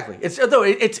 Yeah, exactly.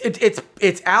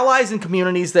 It's allies and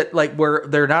communities that where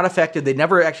they're not affected. They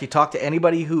never actually talk to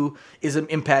anybody who is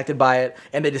impacted by it,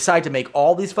 and they decide to make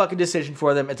all these fucking decisions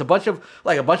for them. It's a bunch of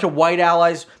white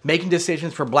allies making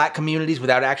decisions for black communities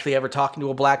without actually ever talking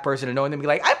to a black person and knowing them. Be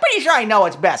like, I'm pretty sure I know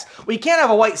what's best. We can't have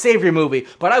a white savior movie,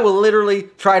 but I will literally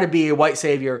try to be a white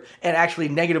savior and actually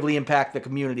negatively impact the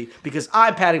community because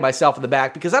I'm patting myself in the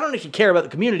back because I don't actually care about the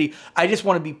community. I just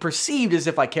want to be perceived as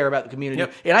if I care about the community,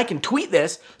 and I can tweet this.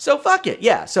 So fuck it.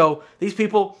 Yeah. So these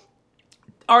people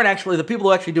aren't actually the people who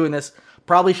are actually doing this.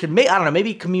 Probably should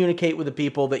maybe communicate with the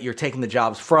people that you're taking the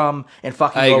jobs from and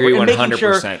fucking I agree, over and 100%. making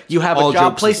sure you have All a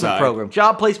job jokes placement aside. program.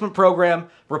 Job placement program.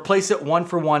 Replace it one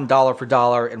for one, dollar for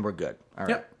dollar, and we're good. All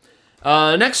right.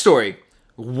 Yep. Next story.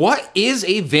 What is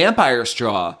a vampire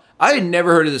straw? I had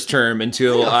never heard of this term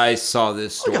until I saw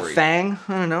this story. Like a fang.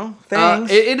 I don't know. Fangs.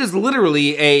 It is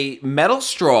literally a metal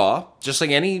straw, just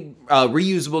like any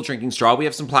reusable drinking straw. We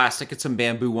have some plastic and some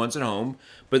bamboo ones at home,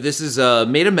 but this is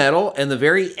made of metal, and the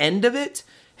very end of it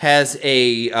has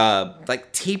a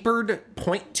tapered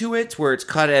point to it where it's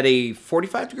cut at a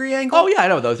 45-degree angle. Oh yeah, I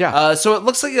know those. Yeah. So it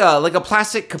looks like a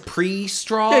plastic Capri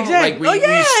straw. Yeah, exactly. Like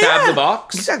where you stab the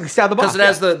box. Exactly. Stab the box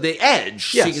because it has the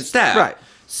edge, so you can stab. Right.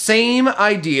 Same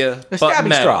idea, A but stabby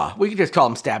metal. straw. We can just call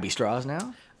them stabby straws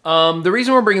now. The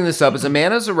reason we're bringing this up is a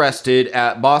man is arrested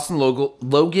at Boston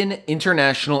Logan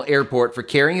International Airport for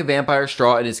carrying a vampire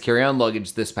straw in his carry-on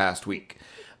luggage this past week.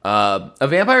 A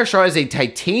vampire straw is a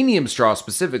titanium straw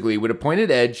specifically with a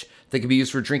pointed edge that can be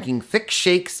used for drinking thick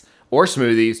shakes or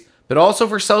smoothies, but also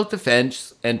for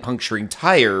self-defense and puncturing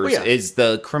tires is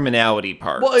the criminality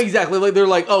part. Well, exactly. Like they're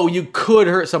like, oh, you could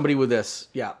hurt somebody with this.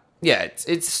 Yeah. Yeah, it's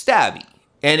stabby.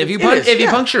 And if you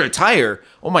puncture a tire,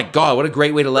 oh my god, what a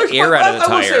great way to let air out of the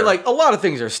tire. I will say, like, a lot of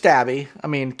things are stabby. I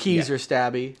mean, keys are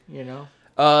stabby, you know?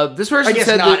 This person I guess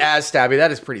said not that, as stabby.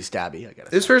 That is pretty stabby, I guess.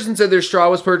 this person said their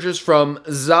straw was purchased from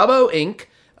Zabo Inc.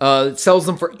 It sells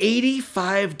them for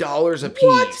 $85 a piece.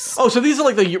 What? Oh, so these are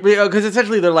like because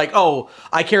essentially they're like, oh,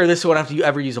 I carry this, so I don't have to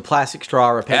ever use a plastic straw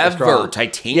or a paper straw.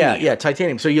 Titanium. Yeah,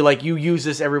 titanium. So you use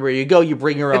this everywhere you go. You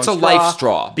bring your own. It's a life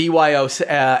straw. BYOS.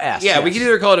 Yeah, we can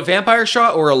either call it a vampire straw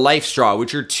or a life straw,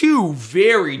 which are two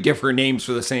very different names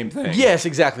for the same thing. Yes,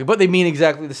 exactly. But they mean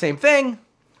exactly the same thing.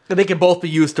 And they can both be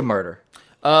used to murder.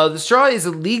 The straw is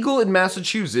illegal in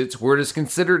Massachusetts, where it is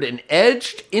considered an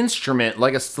edged instrument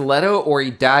like a stiletto or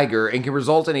a dagger, and can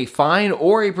result in a fine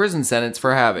or a prison sentence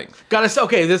for having.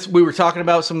 We were talking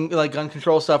about some like gun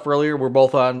control stuff earlier. We're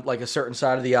both on like a certain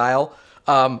side of the aisle.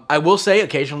 I will say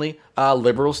occasionally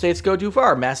liberal states go too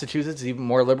far. Massachusetts is even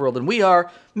more liberal than we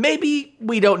are. Maybe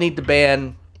we don't need to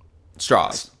ban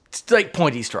Straws. like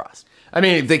pointy straws. I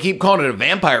mean, if they keep calling it a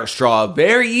vampire straw,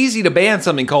 very easy to ban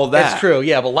something called that. That's true,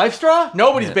 yeah. But life straw?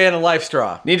 Nobody's banning life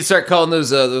straw. Need to start calling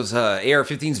those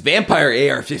AR-15s vampire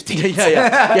AR-15s.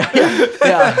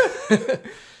 Yeah.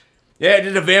 Yeah, I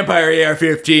did a vampire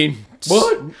AR-15.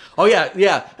 What? Oh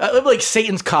yeah. Like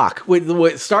Satan's cock.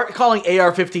 Start calling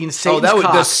AR-15 Satan's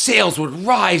cock. The sales would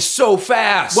rise so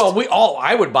fast. Well,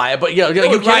 I would buy it, but you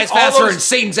would rise faster than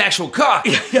Satan's actual cock.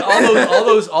 Yeah,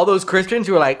 all those Christians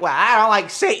who are like, well, I don't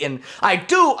like Satan. I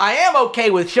am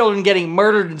okay with children getting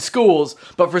murdered in schools,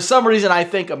 but for some reason I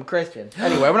think I'm Christian.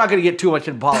 Anyway, we're not going to get too much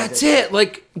in politics. That's it.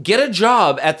 Like, get a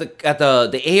job at the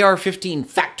AR-15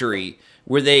 factory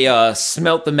where they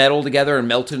smelt the metal together and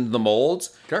melt it into the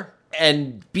molds. Sure.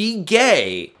 And be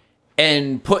gay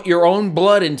and put your own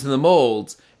blood into the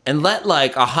molds and let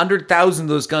like 100,000 of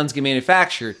those guns get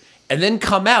manufactured and then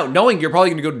come out knowing you're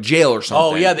probably going to go to jail or something.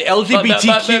 Oh, yeah, the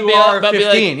LGBTQ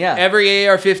AR-15, yeah. Every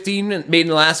AR-15 made in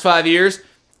the last 5 years,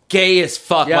 gay as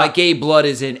fuck. Yeah. My gay blood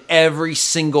is in every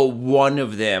single one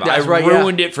of them. That's I right,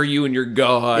 ruined it for you and you're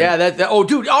gone. Yeah,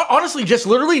 dude, honestly,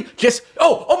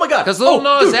 oh my God. Because Lil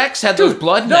Nas X had those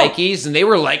blood Nikes and they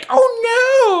were like, oh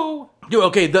no. Dude,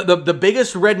 okay, the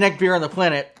biggest redneck beer on the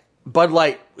planet, Bud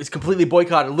Light, is completely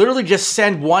boycotted. Literally just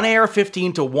send one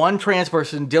AR-15 to one trans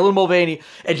person, Dylan Mulvaney,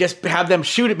 and just have them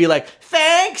shoot it, be like,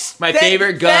 thanks! My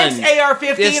favorite gun. Thanks,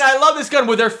 AR-15, I love this gun,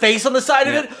 with their face on the side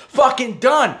of it. Fucking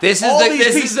done. This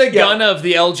is the gun of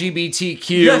the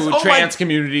LGBTQ trans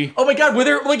community. Oh my God,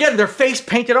 with their face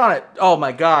painted on it. Oh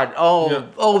my God.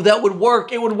 Oh, that would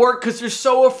work. It would work because they're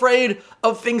so afraid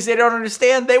of things they don't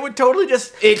understand. They would totally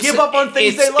just give up on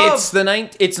things they love.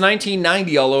 It's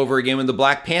 1990 all over again when the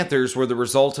Black Panthers were the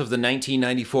result of the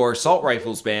 1994 assault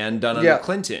rifles ban done under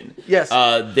Clinton. Yes.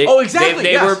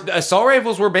 Exactly. Assault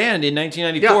rifles were banned in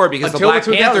 1994 because until the Black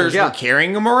Panthers were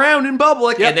carrying them around in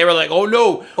public, and they were like, "Oh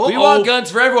no, we want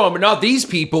guns for everyone, but not these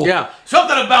people." Yeah.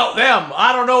 Something about them.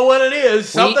 I don't know what it is.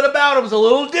 Something about them is a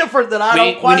little different that I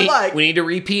don't quite like. We need to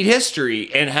repeat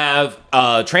history and have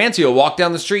Transio walk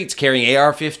down the streets carrying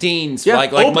AR-15s,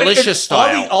 like militia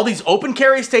style. All these open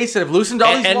carry states that have loosened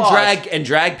all these laws. And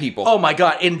drag people. Oh my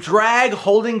God. In drag,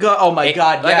 holding gun. Oh my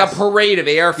God, like a parade of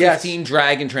AR-15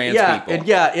 drag and trans people. And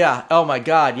Oh my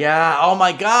God, yeah. Oh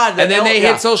my God. And then they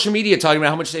hit social media talking about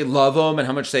how much they love them and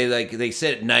how much they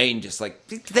sit at night and just like,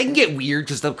 they can get weird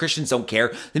because the Christians don't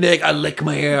care. They'd be like, I lick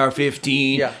my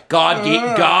AR-15. Yeah.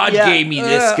 God gave me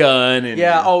this gun. And,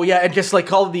 and just like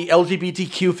call it the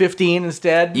LGBTQ-15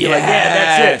 instead. Yeah,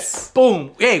 that's it.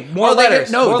 Boom. Hey, more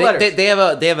letters.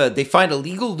 They find a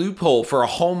legal loophole for a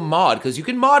home mod because you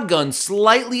can mod guns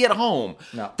slightly at home.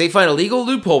 No. They find a legal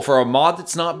loophole for a mod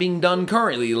that's not being done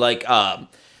currently, like an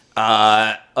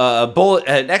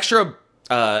extra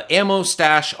ammo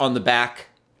stash on the back,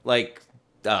 like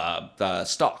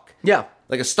stock. Yeah,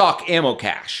 like a stock ammo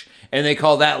cache, and they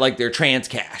call that like their trans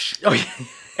cache. Oh yeah.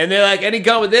 And they're like, any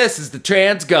gun with this is the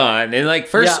trans gun, and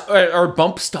like or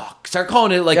bump stock. Start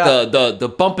calling it like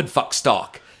the bump and fuck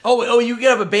stock. Oh, you can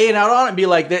have a bayonet out on it and be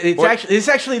like,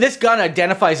 this gun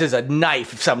identifies as a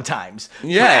knife sometimes.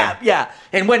 Yeah. Yeah.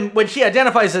 And when she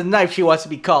identifies as a knife, she wants to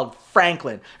be called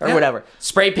Franklin or whatever.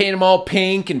 Spray paint them all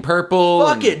pink and purple.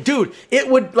 Fuck it, dude. It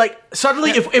would like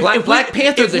suddenly if Black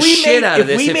Panther the shit out of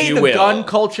this, if you will. If we made the gun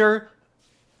culture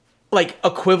like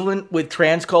equivalent with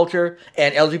trans culture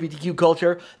and LGBTQ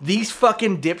culture, these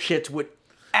fucking dipshits would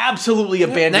absolutely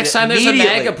abandon Next time there's a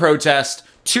MAGA protest,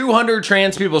 200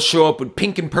 trans people show up with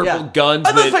pink and purple guns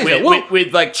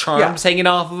with like charms hanging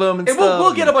off of them and stuff.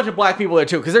 We'll get a bunch of black people there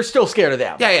too because they're still scared of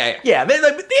them. Yeah. They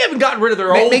haven't gotten rid of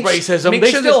their old racism.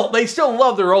 They still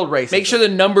love their old racism. Make sure the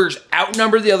numbers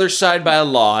outnumber the other side by a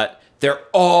lot. They're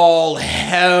all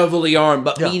heavily armed,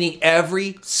 but meaning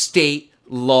every state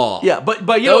law. Yeah, but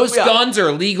those guns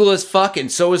are legal as fuck, and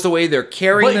so is the way they're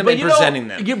carrying them and presenting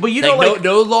them.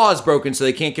 No law is broken, so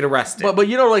they can't get arrested. But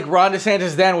like Ron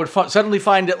DeSantis then would suddenly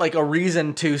find it like a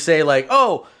reason to say like,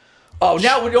 now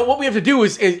what we have to do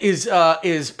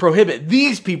is prohibit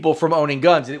these people from owning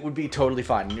guns, and it would be totally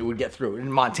fine, and it would get through.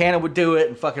 And Montana would do it,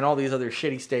 and fucking all these other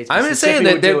shitty states. I'm just saying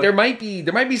that there might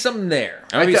be something there.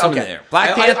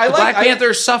 Black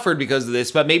Panther suffered because of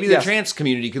this, but maybe the trans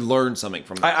community could learn something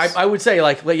from this. I would say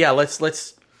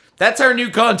let's. That's our new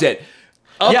content.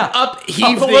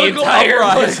 Upheave the entire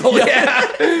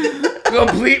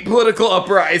complete political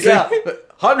uprising. Yeah.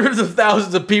 Hundreds of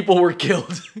thousands of people were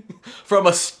killed from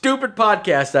a stupid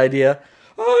podcast idea.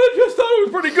 I just thought it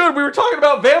was pretty good. We were talking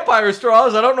about vampire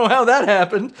straws. I don't know how that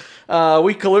happened.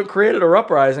 We created an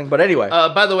uprising, but anyway.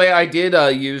 By the way, I did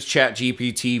use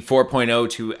ChatGPT 4.0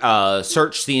 to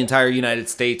search the entire United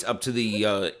States up to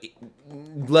the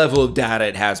level of data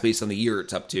it has based on the year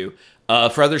it's up to.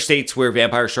 For other states where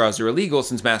vampire straws are illegal,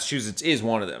 since Massachusetts is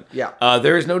one of them. Yeah.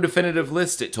 There is no definitive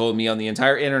list, it told me, on the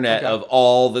entire internet of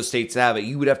all the states that have it.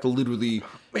 You would have to literally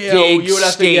dig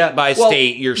state by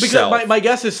state yourself. Because my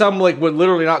guess is some would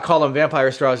literally not call them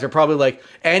vampire straws. They're probably like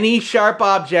any sharp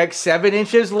object 7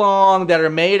 inches long that are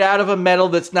made out of a metal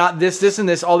that's not this, and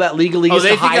this, all that legally gets to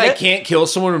hide it. Oh, they think I can't kill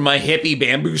someone with my hippie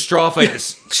bamboo straw if I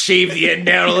just shave the end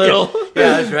down a little?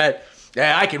 Yeah, that's right.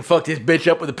 Yeah, I can fuck this bitch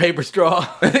up with a paper straw.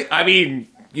 I mean,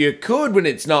 you could when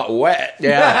it's not wet.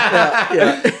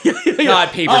 Yeah. God,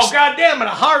 paper. Oh, goddamn it, a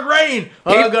hard rain.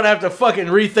 I'm going to have to fucking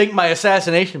rethink my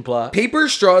assassination plot. Paper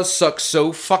straws suck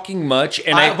so fucking much.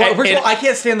 And first of all, I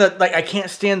can't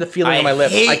stand the feeling on my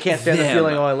lips. I can't stand the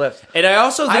feeling on my lips. And I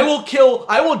also think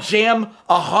I will jam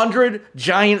 100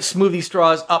 giant smoothie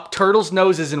straws up turtles'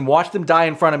 noses and watch them die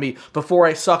in front of me before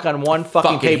I suck on one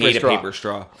fucking paper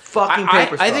straw. Fucking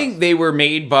paper straw. I think they were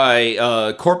made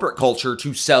by corporate culture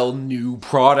to sell new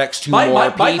products to more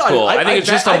people. I think it's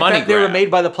just a money grab. They were made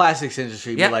by the plastics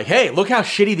industry. Be like, hey, look how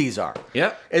shitty these are.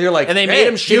 Yeah. And they're like, and they made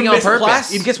them shitty on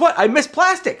purpose. Guess what? I miss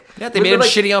plastic. Yeah, they made them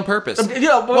shitty on purpose. What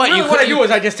I do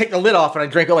is I just take the lid off and I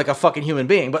drink it like a fucking human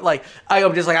being. But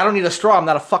I'm just like, I don't need a straw. I'm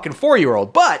not a fucking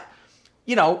 4-year-old. But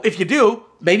if you do,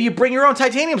 maybe you bring your own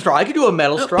titanium straw. I could do a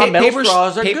metal straw. Metal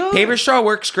straws are good. Paper straw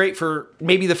works great for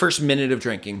maybe the first minute of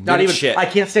drinking. Not even shit. I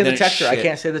can't stand the texture. I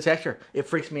can't stand the texture. It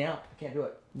freaks me out. I can't do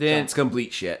it. Then it's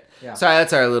complete shit. Yeah. Sorry,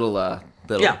 that's our little.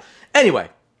 Yeah. Anyway,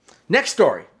 next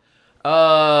story. Or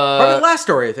the last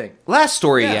story, I think. Last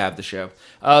story you have the show.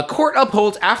 Court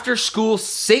upholds after-school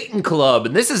Satan club,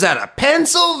 and this is out of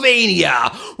Pennsylvania.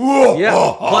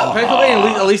 Yeah,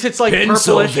 Pennsylvania. At least it's like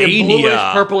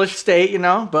purplish state,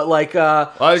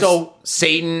 But so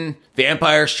Satan,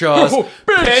 vampire straws,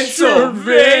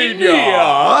 Pennsylvania.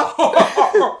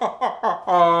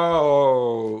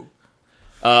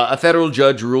 A federal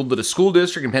judge ruled that a school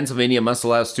district in Pennsylvania must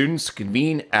allow students to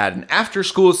convene at an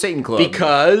after-school Satan club.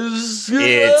 Because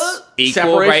it's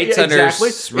equal rights under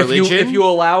religion. If you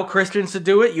allow Christians to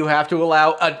do it, you have to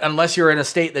allow, unless you're in a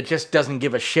state that just doesn't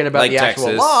give a shit about the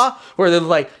actual law, where they're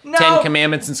like, no. 10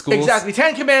 Commandments in schools. Exactly,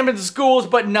 10 Commandments in schools,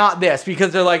 but not this,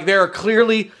 because they're like, there are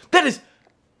clearly,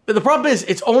 the problem is,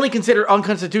 it's only considered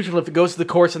unconstitutional if it goes to the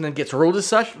courts and then gets ruled as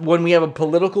such. When we have a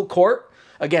political court,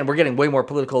 again, we're getting way more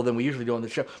political than we usually do on the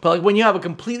show. But when you have a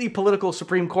completely political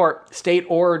Supreme Court, state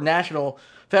or national,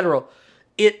 federal,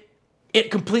 it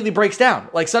completely breaks down.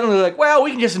 Suddenly, well,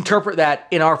 we can just interpret that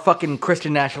in our fucking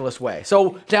Christian nationalist way.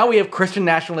 So now we have Christian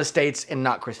nationalist states and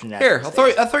not Christian nationalist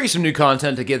states. I'll throw you some new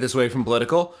content to get this away from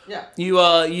political. Yeah.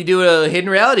 You do a hidden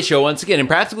reality show once again.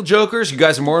 Impractical Jokers, you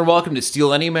guys are more than welcome to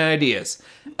steal any of my ideas.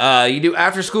 You do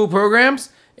after-school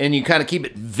programs, and you kind of keep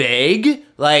it vague,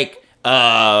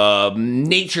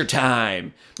 nature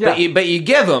time. Yeah. But you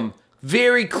give them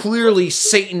very clearly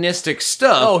Satanistic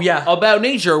stuff about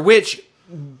nature, which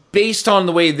based on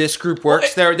the way this group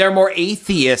works, they're more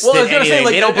atheist than anything.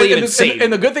 They don't believe in Satan.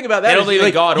 And the good thing about that they is don't believe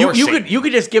in God or Satan. You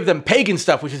could just give them pagan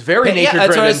stuff, which is very nature driven.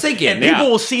 That's what I was thinking. And people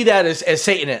will see that as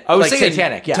Satan,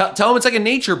 satanic. Yeah. Tell them it's like a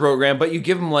nature program, but you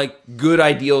give them like good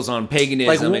ideals on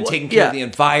paganism and taking care of the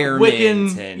environment.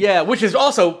 Wiccan, which is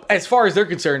also, as far as they're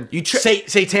concerned,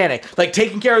 satanic. Like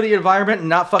taking care of the environment and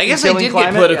not fucking killing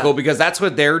climate. Get political because that's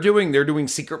what they're doing. They're doing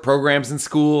secret programs in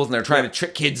schools and they're trying to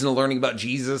trick kids into learning about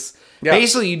Jesus. Yeah.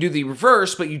 Basically, you do the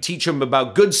reverse, but you teach them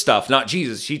about good stuff, not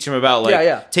Jesus. You teach them about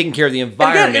taking care of the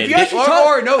environment.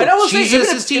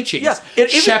 Jesus is teaching.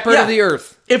 Shepherd of the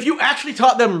earth. If you actually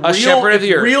taught them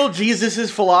real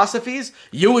Jesus' philosophies,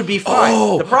 you would be fine.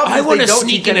 Oh, the problem is I want to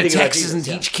sneak into Texas and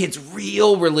teach kids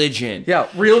real religion. Yeah,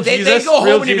 real Jesus. They go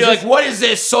home and be like, "What is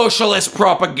this socialist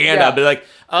propaganda?" I'd be like,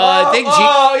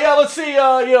 let's see,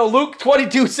 Luke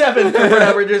 22:7 or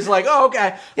whatever. Just like,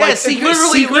 okay. Yeah, like,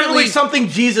 literally something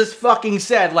Jesus fucking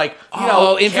said. Like,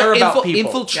 care about people.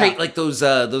 Infiltrate like those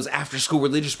after school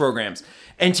religious programs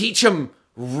and teach them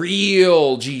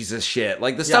real Jesus shit.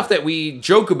 Like the stuff that we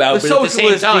joke about, but at the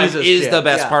same time is the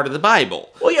best part of the Bible.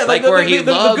 Well, yeah, like where he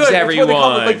loves everyone. That's what they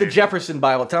call it, like the Jefferson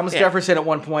Bible. Thomas Jefferson at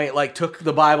one point took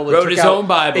the Bible, and wrote his own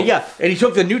Bible. And he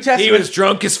took the New Testament. He was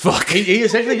drunk as fuck. He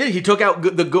essentially did. He took out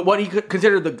what he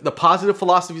considered the positive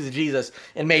philosophies of Jesus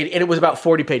and it was about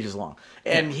 40 pages long.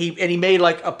 And he made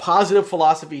like a positive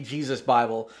philosophy Jesus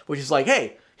Bible, which is like,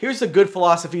 hey, here's the good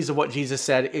philosophies of what Jesus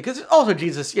said. Because also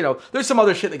Jesus, there's some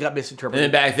other shit that got misinterpreted.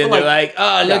 And then back then they're like,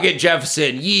 look at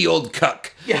Jefferson, ye old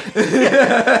cuck. Yeah.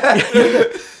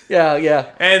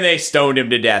 And they stoned him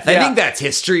to death. I think that's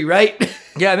history, right?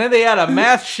 Yeah, and then they had a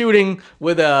mass shooting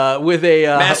with a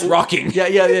mass rocking.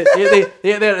 They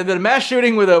had a mass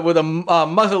shooting with a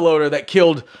muzzleloader that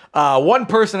killed one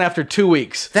person after 2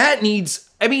 weeks. That needs.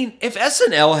 I mean, if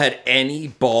SNL had any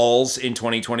balls in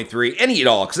 2023, any at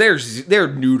all, because they're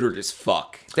neutered as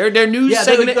fuck. Their news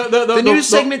segment, the news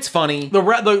segment's funny. The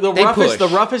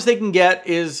roughest they can get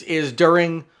is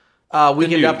during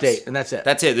Weekend Update, and that's it.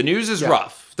 That's it. The news is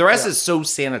rough. The rest is so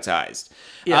sanitized.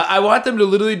 Yeah. I want them to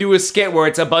literally do a skit where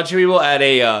it's a bunch of people at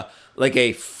a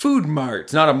food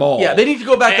mart, not a mall. Yeah, they need to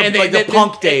go back to the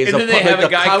punk days. And then they have a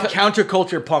guy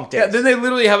counterculture punk days. Yeah, then they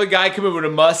literally have a guy come in with a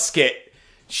musket.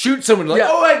 Shoot someone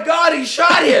oh my god, he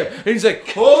shot him, and he's like,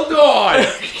 hold on,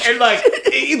 and like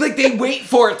they wait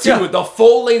for it too, the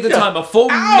full length of time, a full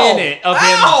minute of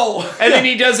him, and then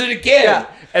he does it again,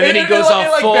 and then he goes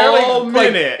off full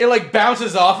minute. It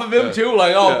bounces off of him too,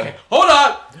 okay, hold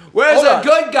on. Where's a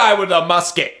good guy with a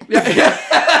musket?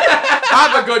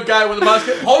 I'm a good guy with a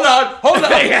musket. Hold on.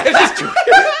 It's just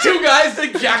two guys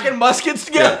jacking muskets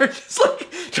together. Just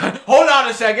hold on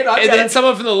a second. Then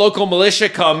someone from the local militia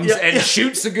comes and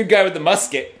shoots the good guy with the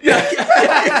musket. But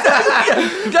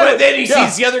then he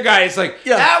sees the other guy. It's like,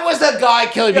 that was the guy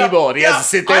killing people. And he has to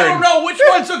sit there. I don't know which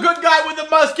one's the good guy with the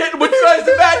musket and which one's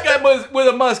the bad guy with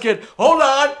a musket. Hold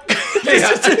on.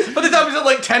 But the time it's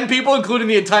like 10 people, including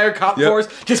the entire cop force,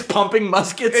 just pumping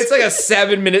muskets. It's like a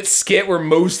 7-minute skit where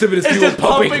most of it is people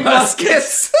pumping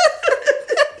muskets.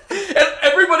 And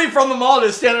everybody from the mall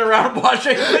is standing around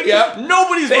watching.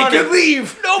 Nobody's running. They could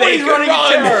leave. Nobody's running a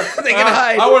chair. They can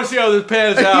hide. I want to see how this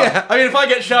pans out. I mean, if I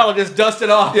get shot, I'll just dust it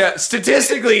off. Yeah,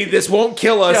 statistically, this won't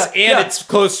kill us, it's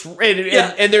close.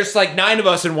 And there's like 9 of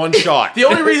us in one shot. The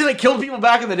only reason it killed people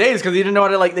back in the day is because they didn't know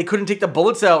how to, they couldn't take the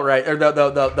bullets out right, or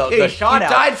the shot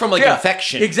out. Died from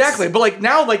infection. Exactly. But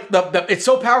now, it's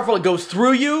so powerful, it goes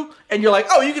through you. And you're like,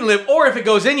 oh, you can live. Or if it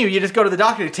goes in you, you just go to the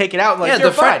doctor to take it out. And you're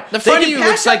fine. The front of you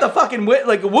looks like the fucking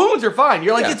wounds are fine.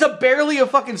 You're like, it's barely a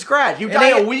fucking scratch. You die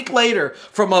a week later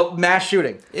from a mass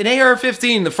shooting. An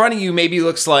AR-15, the front of you maybe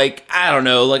looks like, I don't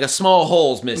know, like a small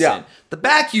hole's missing. Yeah. The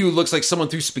back of you looks like someone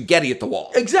threw spaghetti at the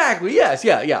wall. Exactly. Yes.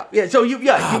 Yeah. So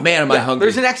oh man, am I hungry?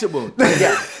 There's an exit wound.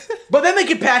 Yeah. But then they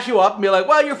can patch you up and be like,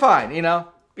 well, you're fine.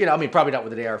 I mean, probably not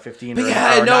with an AR-15. But if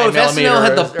SNL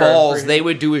had the balls, they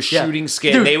would do a shooting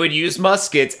skit. Dude, they would use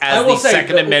muskets as the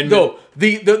Second Amendment.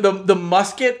 The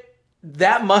musket,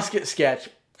 that musket sketch,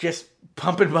 just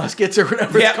pumping muskets or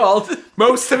whatever it's called.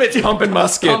 Most of it's pumping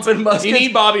muskets. You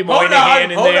need Bobby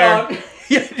Moynihan in there.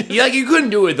 You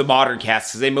couldn't do it with the modern cast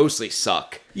because they mostly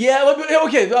suck. Yeah,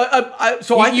 okay.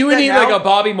 You would need like a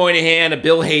Bobby Moynihan, a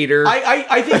Bill Hader.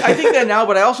 I think that now,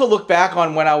 but I also look back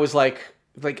on when I was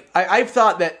I've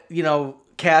thought that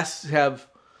casts have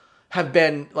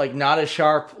been not as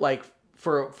sharp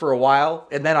for a while,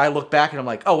 and then I look back and I'm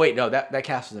like, oh wait, no, that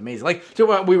cast is amazing.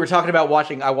 So we were talking about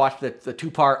I watched the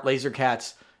 2-part Laser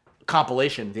Cats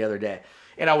compilation the other day,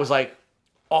 and I was like,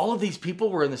 all of these people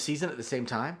were in the season at the same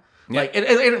time. Like,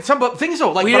 and some things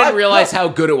though, like we didn't realize how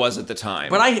good it was at the time.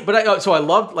 But I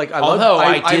loved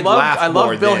I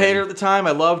loved Bill Hader at the time.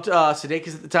 I loved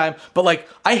Sudeikis at the time. But like,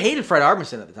 I hated Fred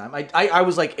Armisen at the time. I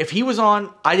was like, if he was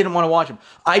on, I didn't want to watch him.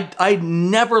 I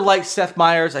never liked Seth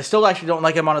Meyers. I still actually don't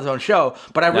like him on his own show.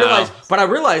 But I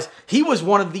realized he was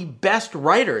one of the best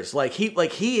writers. Like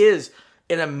he is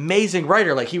an amazing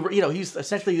writer. Like he's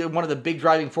essentially one of the big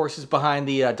driving forces behind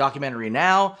the documentary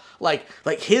Now. Like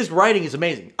his writing is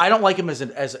amazing. I don't like him as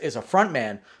a front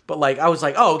man, but like I was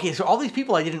like, oh, okay, so all these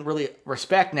people I didn't really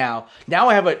respect now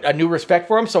I have a new respect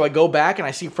for him. So I go back and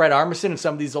I see Fred Armisen in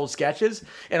some of these old sketches,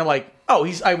 and I'm like, oh,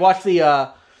 I watched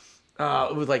the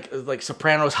it was like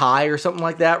Sopranos High or something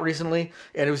like that recently,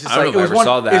 and it was just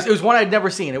it was one I'd never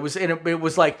seen. It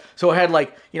was like, so it had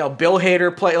like, Bill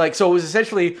Hader play, like, so it was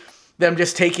essentially them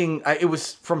just taking, it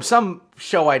was from some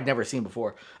show I'd never seen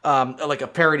before, like a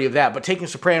parody of that, but taking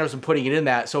Sopranos and putting it in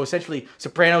that. So essentially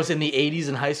Sopranos in the 80s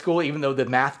in high school, even though the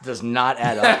math does not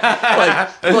add up.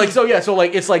 so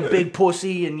it's like Big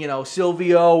Pussy and,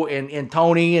 Silvio and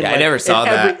Tony. And I never saw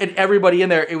that. And everybody in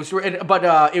there. It was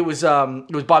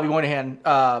Bobby Moynihan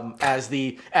as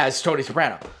Tony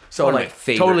Soprano. So one like, of my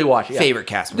favorite, totally watch it. Yeah. Favorite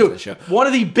cast members of the show. One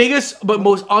of the biggest but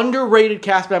most underrated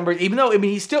cast members, even though, I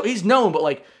mean, he's known, but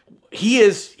like, he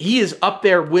is up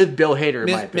there with Bill Hader,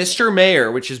 in my opinion. Mr. Mayor,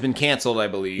 which has been canceled, I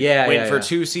believe, went for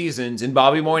 2 seasons, and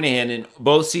Bobby Moynihan in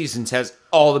both seasons has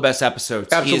all the best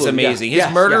episodes. Absolutely, he is amazing. Yeah.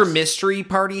 His murder mystery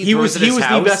party he was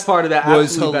the best part of that.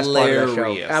 Was absolutely hilarious. Best part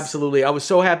of that show. Absolutely. I was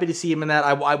so happy to see him in that.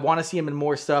 I want to see him in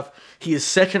more stuff. He is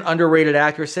such an underrated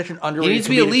actor, such an underrated He needs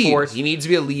to be a lead. Force. He needs to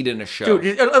be a lead in a show.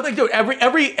 Dude,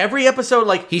 every episode,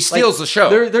 like, he steals the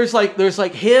show. There's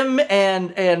like him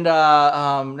and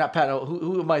not Pat.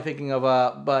 Who am I thinking of?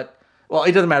 But well,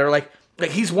 it doesn't matter. Like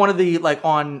he's one of the, like,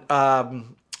 on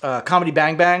Comedy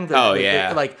Bang Bang.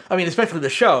 Especially the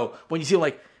show, when you see him,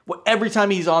 like, every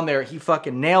time he's on there, he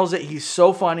fucking nails it. He's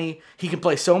so funny. He can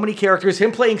play so many characters.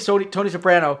 Him playing Tony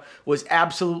Soprano was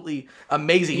absolutely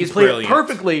amazing. He played it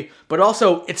perfectly, but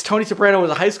also it's Tony Soprano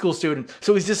as a high school student,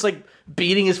 so he's just like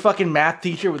beating his fucking math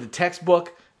teacher with a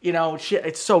textbook. Shit,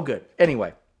 it's so good.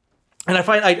 Anyway. And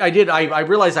I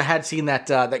realized I had seen that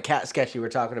cat sketch you were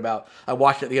talking about. I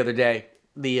watched it the other day.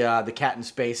 The cat in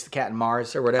space, the cat in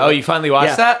Mars, or whatever. Oh, you finally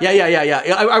watched that? Yeah.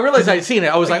 I realized I'd seen it.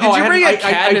 I was like, did you bring a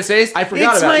cat in space? I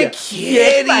forgot about it.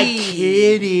 It's my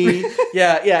kitty.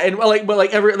 Yeah, and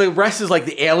the rest is like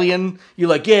the alien. You're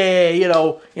like,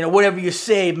 whatever you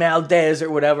say, Maldez or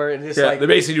whatever. And it's like, they're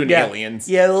basically doing aliens.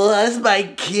 Yeah, well, that's my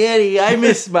kitty. I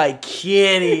miss my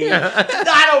kitty.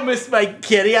 I don't miss my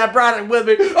kitty. I brought it with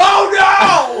me.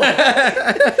 Oh no!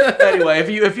 Anyway,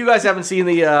 if you guys haven't seen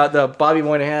the Bobby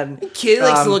Moynihan kid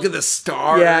likes to look at the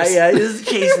stars. Yeah, he's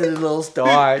chasing the little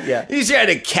star. Yeah, he's trying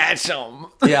to catch them.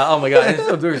 Yeah. Oh my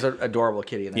god, there's an adorable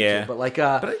kitty in there too. But like,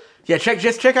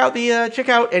 check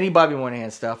out any Bobby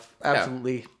Moynihan stuff.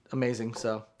 Absolutely amazing.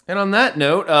 So. And on that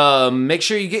note, make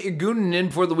sure you get your gooning in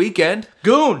for the weekend.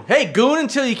 Goon. Hey, goon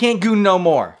until you can't goon no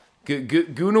more.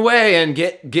 Goon away and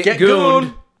get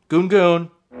gooned.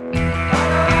 Goon.